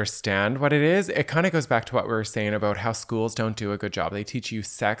quite understand what it is. It kind of goes back to what we were saying about how schools don't do a good job. They teach you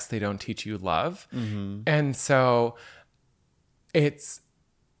sex. They don't teach you love. Mm-hmm. And so it's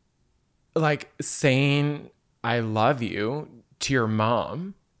like saying I love you to your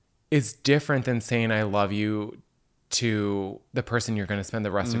mom is different than saying I love you to the person you're going to spend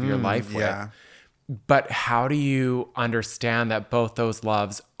the rest of your life with. But how do you understand that both those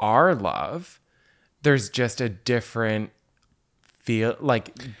loves are love? There's just a different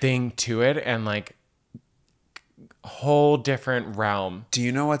thing to it and like whole different realm. Do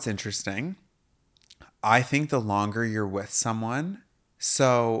you know what's interesting? I think the longer you're with someone,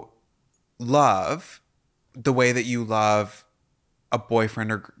 so love, the way that you love a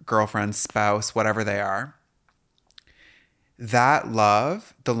boyfriend or girlfriend, spouse, whatever they are, that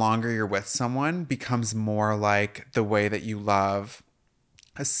love, the longer you're with someone, becomes more like the way that you love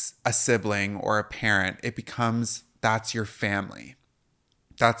a sibling or a parent. It becomes, that's your family.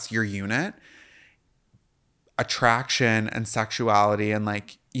 That's your unit. Attraction and sexuality and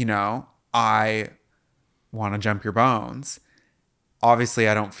I want to jump your bones. Obviously,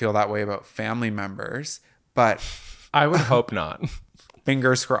 I don't feel that way about family members, but... I would hope not.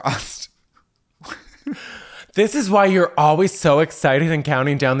 Fingers crossed. This is why you're always so excited and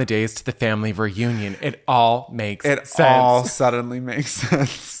counting down the days to the family reunion. It all makes sense. It all suddenly makes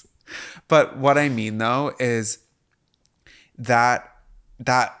sense. But what I mean, though, is that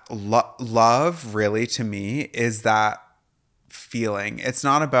love really, to me, is that feeling. It's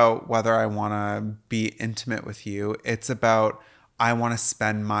not about whether I want to be intimate with you. It's about I want to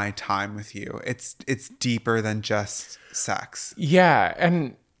spend my time with you. It's deeper than just sex. Yeah,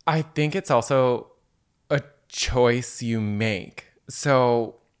 and I think it's also a choice you make.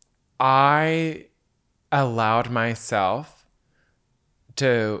 So I allowed myself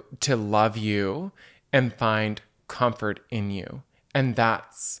to love you and find comfort in you. And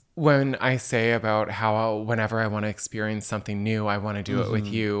that's when I say about how whenever I want to experience something new, I want to do it with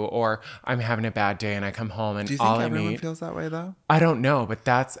you, or I'm having a bad day and I come home and Do you all think I everyone need. feels that way though? I don't know, but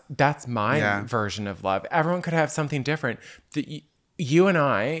that's my Yeah. version of love. Everyone could have something different. You and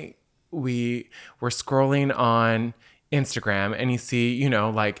I, we were scrolling on Instagram and you see,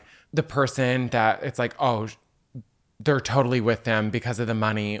 like the person that it's like, oh, they're totally with them because of the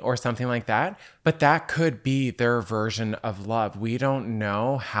money or something like that. But that could be their version of love. We don't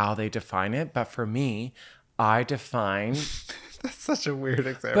know how they define it. But for me, I define, That's such a weird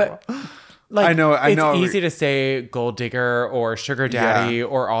example. but like, I know. it's easy to say gold digger or sugar daddy Yeah.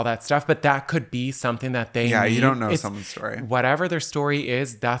 or all that stuff, but that could be something that they Yeah, need. you don't know It's someone's story. whatever their story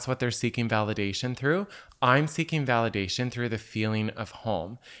is, that's what they're seeking validation through. I'm seeking validation through the feeling of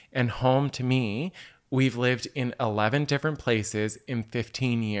home. And home to me, we've lived in 11 different places in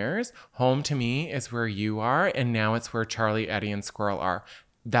 15 years. Home to me is where you are, and now it's where Charlie, Eddie, and Squirrel are.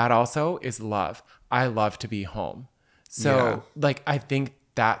 That also is love. I love to be home. So, I think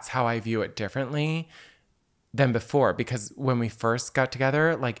that's how I view it differently than before. Because when we first got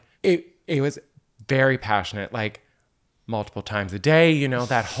together, it was very passionate, like multiple times a day,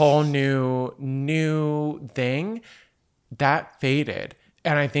 that whole new thing that faded.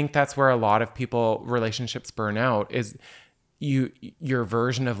 And I think that's where a lot of relationships burn out is your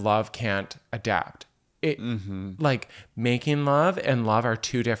version of love can't adapt. Like making love and love are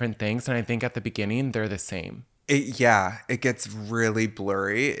two different things. And I think at the beginning, they're the same. It gets really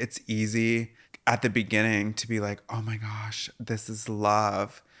blurry. It's easy at the beginning to be like, oh my gosh, this is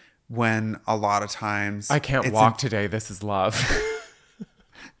love. When a lot of times I can't walk today. This is love.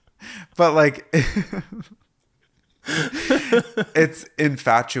 But like, it's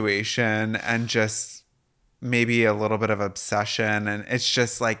infatuation and just maybe a little bit of obsession. And it's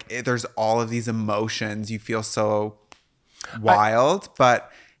just like, there's all of these emotions. You feel so wild.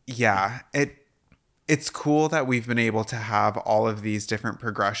 But yeah, it's cool that we've been able to have all of these different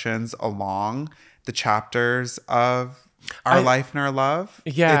progressions along the chapters of our life and our love.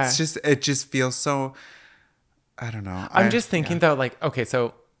 Yeah. It just feels so, I don't know. I'm just thinking though, okay,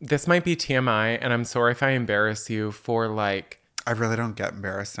 so this might be TMI and I'm sorry if I embarrass you for I really don't get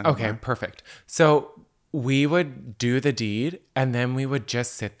embarrassed anymore. Okay, perfect. So we would do the deed and then we would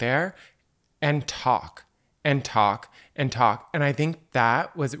just sit there and talk and talk and talk. And I think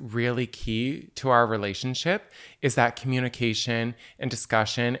that was really key to our relationship is that communication and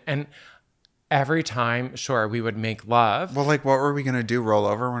discussion. And every time, sure, we would make love. Well, what were we going to do? Roll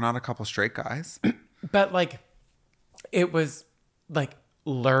over? We're not a couple straight guys. But it was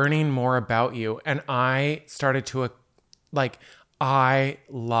learning more about you. And I started to, I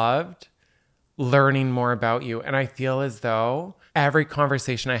loved learning more about you. And I feel as though every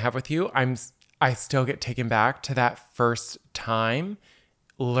conversation I have with you, I still get taken back to that first time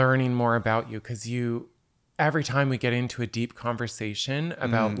learning more about you. Because every time we get into a deep conversation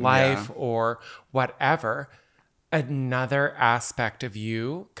about life or whatever, another aspect of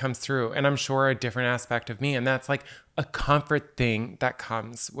you comes through. And I'm sure a different aspect of me. And that's a comfort thing that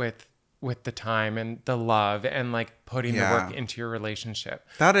comes with the time and the love and putting the work into your relationship.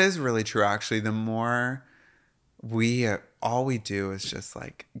 That is really true, actually. The more all we do is just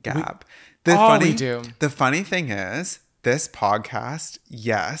gab. The funny thing is, this podcast,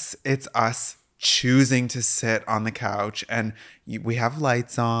 yes, it's us choosing to sit on the couch and we have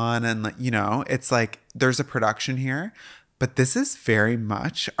lights on and it's there's a production here, but this is very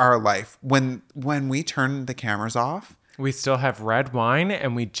much our life. When we turn the cameras off, we still have red wine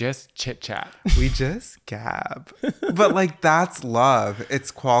and we just chit chat. We just gab. But that's love. It's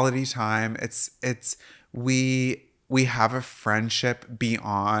quality time. It's we have a friendship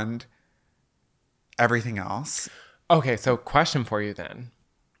beyond everything else. Okay, so question for you then.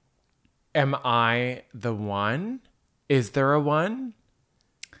 Am I the one? Is there a one?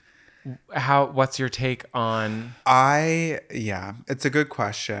 What's your take on? It's a good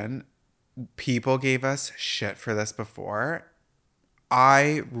question. People gave us shit for this before.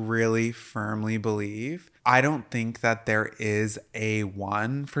 I really firmly believe, I don't think that there is a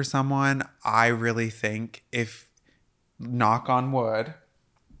one for someone. I really think knock on wood,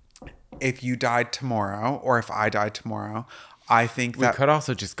 if you died tomorrow or if I died tomorrow, I think that we could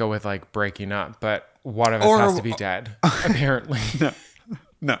also just go with breaking up, but one of us has to be dead, apparently.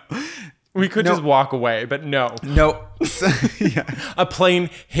 No. We could just walk away, but no. No. Yeah. A plane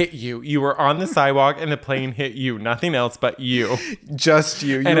hit you. You were on the sidewalk and the plane hit you. Nothing else but you. Just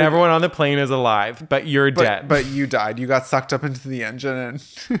you. And everyone on the plane is alive, but you're dead. But you died. You got sucked up into the engine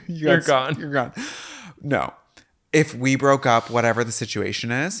and you're gone. You're gone. No. If we broke up, whatever the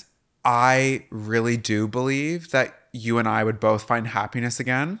situation is, I really do believe that you and I would both find happiness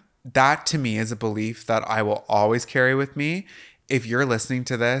again. That to me is a belief that I will always carry with me. If you're listening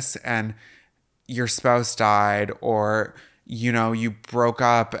to this and your spouse died, or, you know, you broke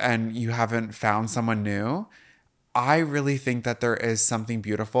up and you haven't found someone new, I really think that there is something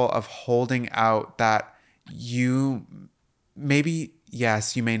beautiful of holding out that you maybe,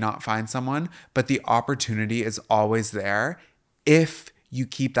 yes, you may not find someone, but the opportunity is always there if you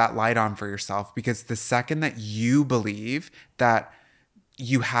keep that light on for yourself. Because the second that you believe that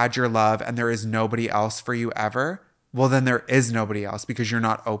you had your love and there is nobody else for you ever, well, then there is nobody else because you're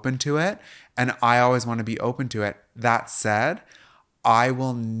not open to it. And I always want to be open to it. That said, I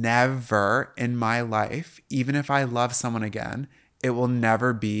will never in my life, even if I love someone again, it will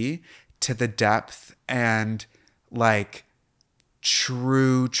never be to the depth and like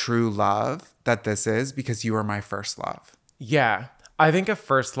true love that this is, because you are my first love. Yeah. I think a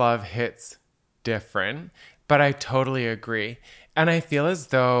first love hits different, but I totally agree. And I feel as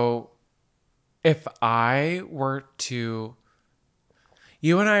though if I were to,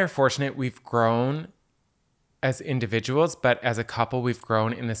 you and I are fortunate we've grown as individuals, but as a couple, we've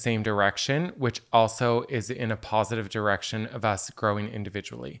grown in the same direction, which also is in a positive direction of us growing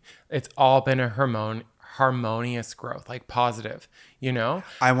individually. It's all been a harmonious growth, like positive, you know?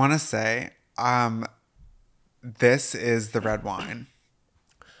 I want to say, this is the red wine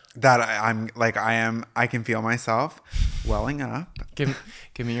that I can feel myself welling up. Give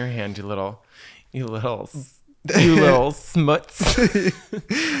me your hand, you little smuts.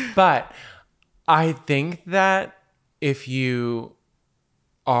 But I think that if you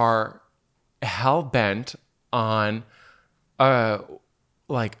are hell bent on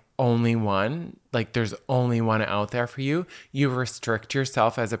only one, like there's only one out there for you, you restrict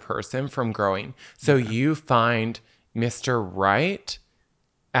yourself as a person from growing. So you find Mr. Right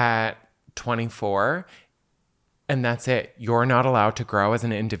at 24 and that's it. You're not allowed to grow as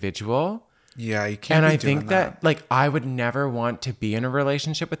an individual. Yeah, you can't. And I think that like I would never want to be in a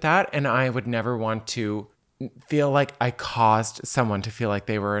relationship with that, and I would never want to feel like I caused someone to feel like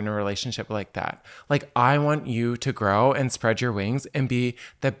they were in a relationship like that. Like I want you to grow and spread your wings and be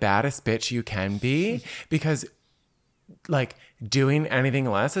the baddest bitch you can be, because like doing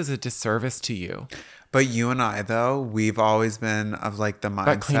anything less is a disservice to you. But you and I, though, we've always been of like the mindset.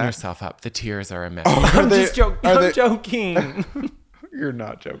 But clean yourself up. The tears are a mess. I'm just joking. I'm joking. You're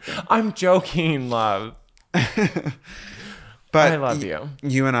not joking. I'm joking, love. But I love you.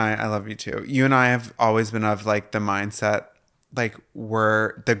 You and I love you too. You and I have always been of like the mindset, like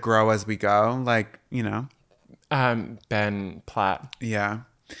we're the grow as we go. Like, you know. Ben Platt. Yeah.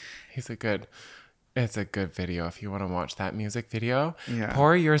 It's a good video if you want to watch that music video. Yeah.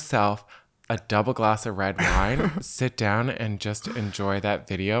 Pour yourself a double glass of red wine, sit down and just enjoy that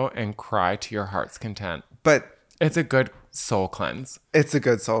video and cry to your heart's content. But it's a good soul cleanse. It's a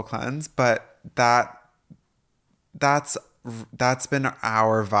good soul cleanse, but that's been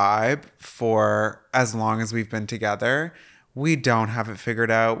our vibe for as long as we've been together. We don't have it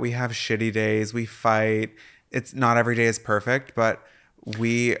figured out. We have shitty days. We fight. It's not every day is perfect, but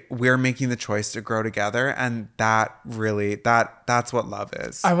we're making the choice to grow together, and that's what love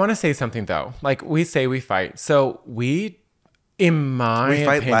is. I want to say something though. Like we say we fight. So we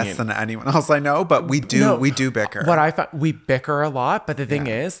fight less than anyone else I know, but we do bicker. What I find, we bicker a lot, but the thing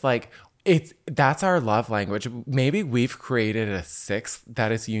is, like, that's our love language. Maybe we've created a sixth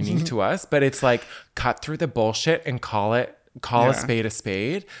that is unique to us, but it's like cut through the bullshit and call a spade a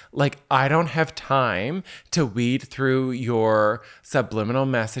spade. Like, I don't have time to weed through your subliminal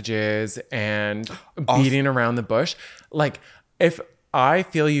messages and beating around the bush. Like, if I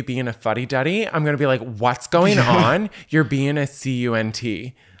feel you being a fuddy-duddy, I'm going to be like, what's going on? You're being a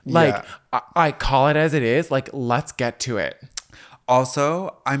cunt. Like, I call it as it is. Like, let's get to it.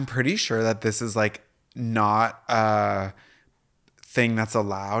 Also, I'm pretty sure that this is like not a thing that's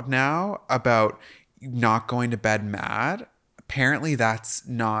allowed now about not going to bed mad. Apparently that's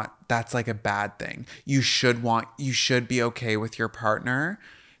like a bad thing. You should be okay with your partner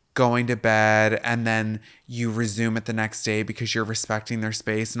going to bed and then you resume it the next day because you're respecting their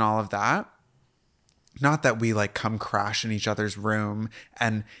space and all of that. Not that we like come crash in each other's room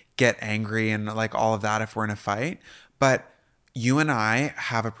and get angry and like all of that if we're in a fight, but you and I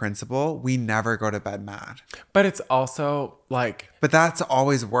have a principle. We never go to bed mad. But it's also like... But that's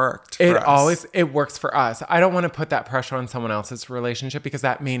always worked for us. It works for us. I don't want to put that pressure on someone else's relationship because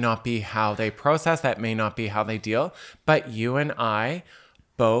that may not be how they process. That may not be how they deal. But you and I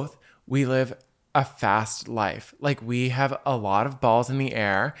both, we live a fast life. Like we have a lot of balls in the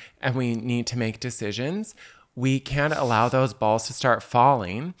air and we need to make decisions. We can't allow those balls to start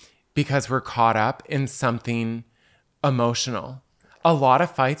falling because we're caught up in something emotional. A lot of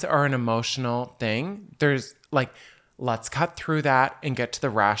fights are an emotional thing. There's like, let's cut through that and get to the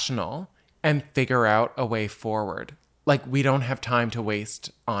rational and figure out a way forward. Like we don't have time to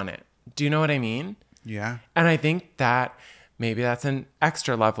waste on it. Do you know what I mean? Yeah. And I think that maybe that's an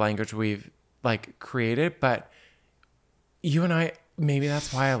extra love language we've like created, but you and I, maybe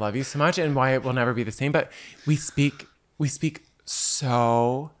that's why I love you so much and why it will never be the same. But we speak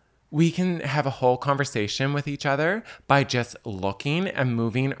so, we can have a whole conversation with each other by just looking and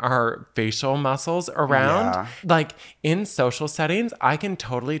moving our facial muscles around. Yeah. Like in social settings, I can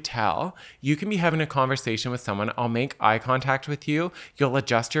totally tell. You can be having a conversation with someone. I'll make eye contact with you. You'll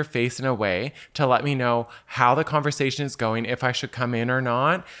adjust your face in a way to let me know how the conversation is going, if I should come in or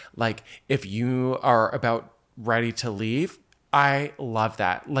not. Like if you are about ready to leave. I love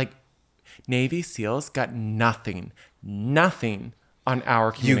that. Like Navy SEALs got nothing on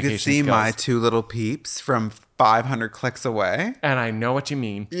our communication You could see skills. my two little peeps from 500 clicks away. And I know what you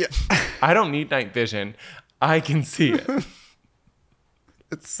mean. Yeah. I don't need night vision. I can see it.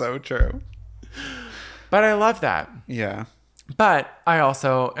 It's so true. But I love that. Yeah. But I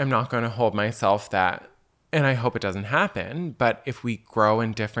also am not going to hold myself that, and I hope it doesn't happen, but if we grow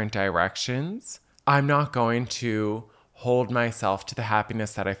in different directions, I'm not going to hold myself to the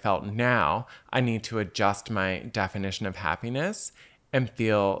happiness that I felt now. I need to adjust my definition of happiness and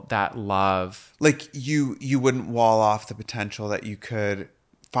feel that love. Like you wouldn't wall off the potential that you could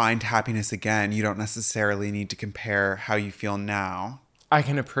find happiness again. You don't necessarily need to compare how you feel now. I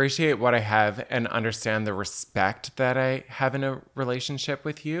can appreciate what I have and understand the respect that I have in a relationship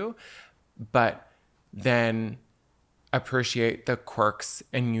with you, but then appreciate the quirks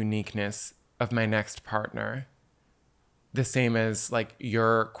and uniqueness of my next partner. The same as like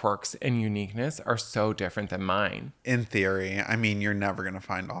your quirks and uniqueness are so different than mine. In theory. I mean, you're never going to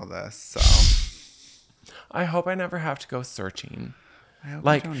find all this, so. I hope I never have to go searching. I hope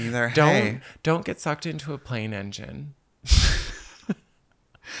Like, you don't either. Don't get sucked into a plane engine.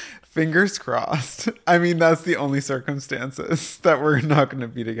 Fingers crossed. I mean, that's the only circumstances that we're not going to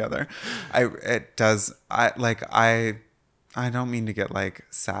be together. I don't mean to get like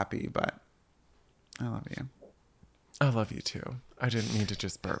sappy, but I love you. I love you too. I didn't mean to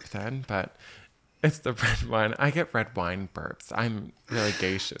just burp then, but it's the red wine. I get red wine burps. I'm really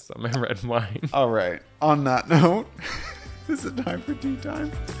gaseous on my red wine. All right. On that note, is it time for tea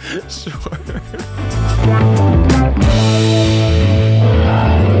time? Sure.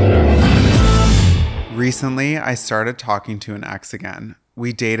 Recently, I started talking to an ex again.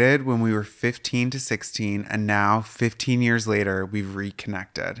 We dated when we were 15 to 16, and now, 15 years later, we've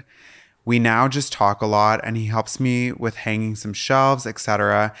reconnected. We now just talk a lot, and he helps me with hanging some shelves,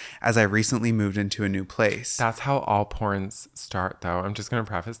 etc., as I recently moved into a new place. That's how all porns start, though. I'm just going to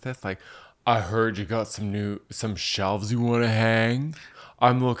preface this like, I heard you got some shelves you want to hang.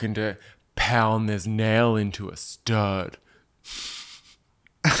 I'm looking to pound this nail into a stud.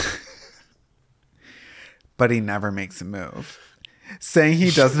 But he never makes a move. Saying he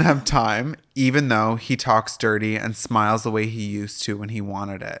doesn't have time, even though he talks dirty and smiles the way he used to when he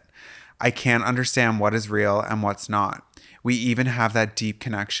wanted it. I can't understand what is real and what's not. We even have that deep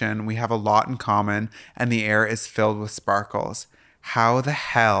connection. We have a lot in common, and the air is filled with sparkles. How the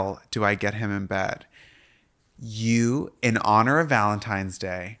hell do I get him in bed? You, in honor of Valentine's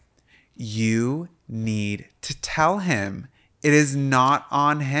Day, you need to tell him. It is not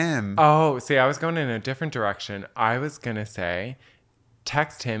on him. Oh, see, I was going in a different direction. I was going to say,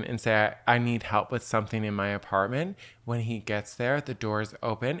 text him and say, I need help with something in my apartment. When he gets there, the door's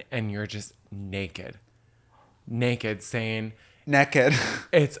open and you're just naked. Naked, saying, Naked.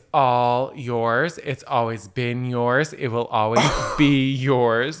 It's all yours. It's always been yours. It will always be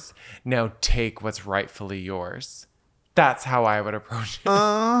yours. Now take what's rightfully yours. That's how I would approach it.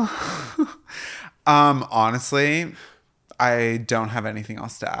 Honestly, I don't have anything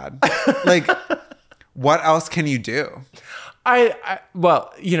else to add. Like, what else can you do?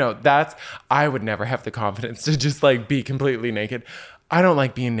 Well, you know, I would never have the confidence to just like be completely naked. I don't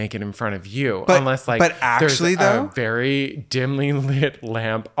like being naked in front of you unless like but actually, there's though, a very dimly lit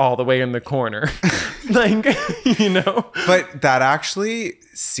lamp all the way in the corner. Like, you know. But that actually,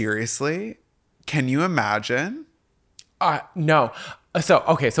 seriously, can you imagine No.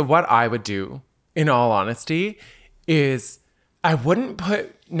 So what I would do, in all honesty, is I wouldn't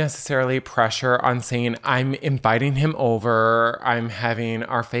put necessarily pressure on saying I'm inviting him over, I'm having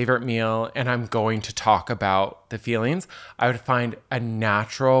our favorite meal, and I'm going to talk about the feelings. I would find a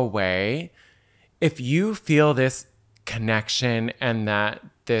natural way. If you feel this connection and that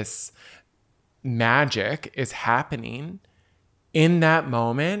this magic is happening in that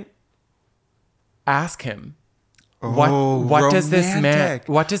moment, ask him. What does this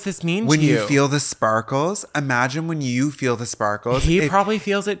mean when to you? you feel the sparkles? Imagine when you feel the sparkles. He probably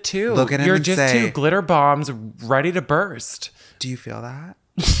feels it too. Look at him You're and just say, two glitter bombs ready to burst. do you feel that?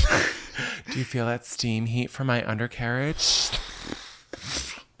 Do you feel that steam heat from my undercarriage?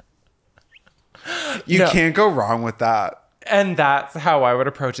 You can't go wrong with that. And that's how I would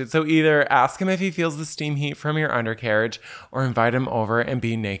approach it. So either ask him if he feels the steam heat from your undercarriage, or invite him over and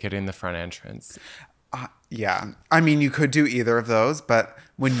be naked in the front entrance. Yeah. I mean, you could do either of those, but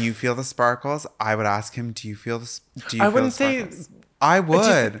when you feel the sparkles, I would ask him, do you feel the sparkles? I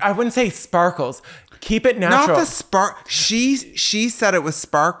would. I wouldn't say sparkles. Keep it natural. Not the spark. She said it was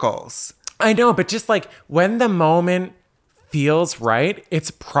sparkles. I know, but just like when the moment feels right, it's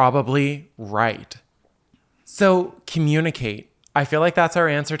probably right. So communicate. I feel like that's our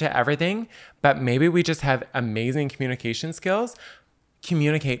answer to everything, but maybe we just have amazing communication skills.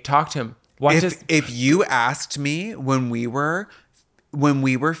 Communicate. Talk to him. If you asked me when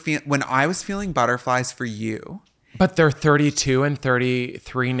I was feeling butterflies for you. But they're 32 and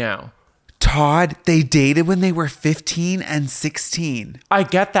 33 now. Todd, they dated when they were 15 and 16. I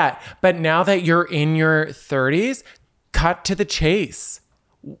get that. But now that you're in your 30s, cut to the chase.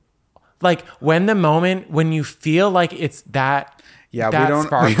 Like when you feel like it's that,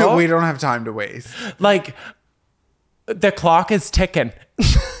 sparkle, we don't have time to waste. Like the clock is ticking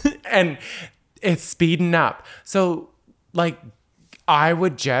and it's speeding up. So like I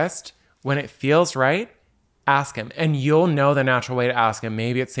would just, when it feels right, ask him, and you'll know the natural way to ask him.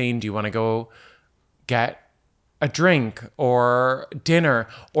 Maybe it's saying, do you want to go get a drink or dinner,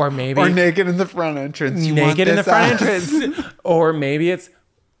 or naked in the front entrance. Or maybe it's,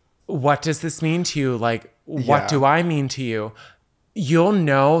 what does this mean to you? Like, what do I mean to you? You'll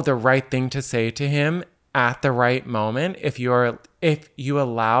know the right thing to say to him at the right moment if you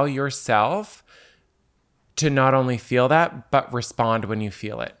allow yourself to not only feel that, but respond when you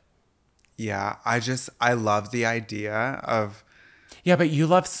feel it. Yeah, I love the idea of... Yeah, but you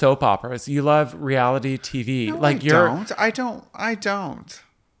love soap operas. You love reality TV. No, like I don't.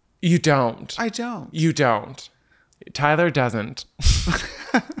 You don't. I don't. You don't. Tyler doesn't.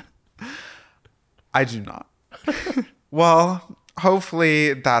 I do not. Well,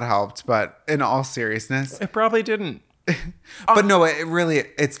 hopefully that helped, but in all seriousness... It probably didn't. But no,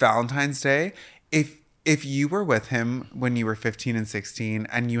 it's Valentine's Day. If you were with him when you were 15 and 16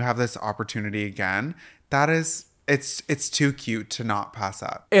 and you have this opportunity again, it's too cute to not pass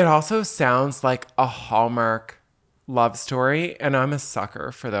up. It also sounds like a Hallmark love story, and I'm a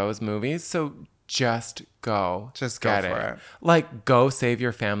sucker for those movies. So just go. Just go for it. Like, go save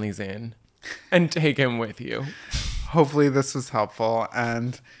your family's in and take him with you. Hopefully this was helpful,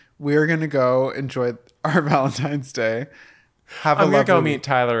 and we're going to go enjoy our Valentine's Day. I'm going to go meet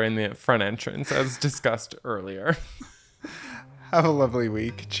Tyler in the front entrance, as discussed earlier. Have a lovely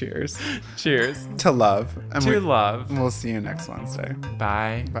week. Cheers. Cheers. To love. To love. We'll see you next Wednesday.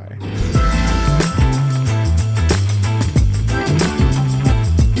 Bye. Bye.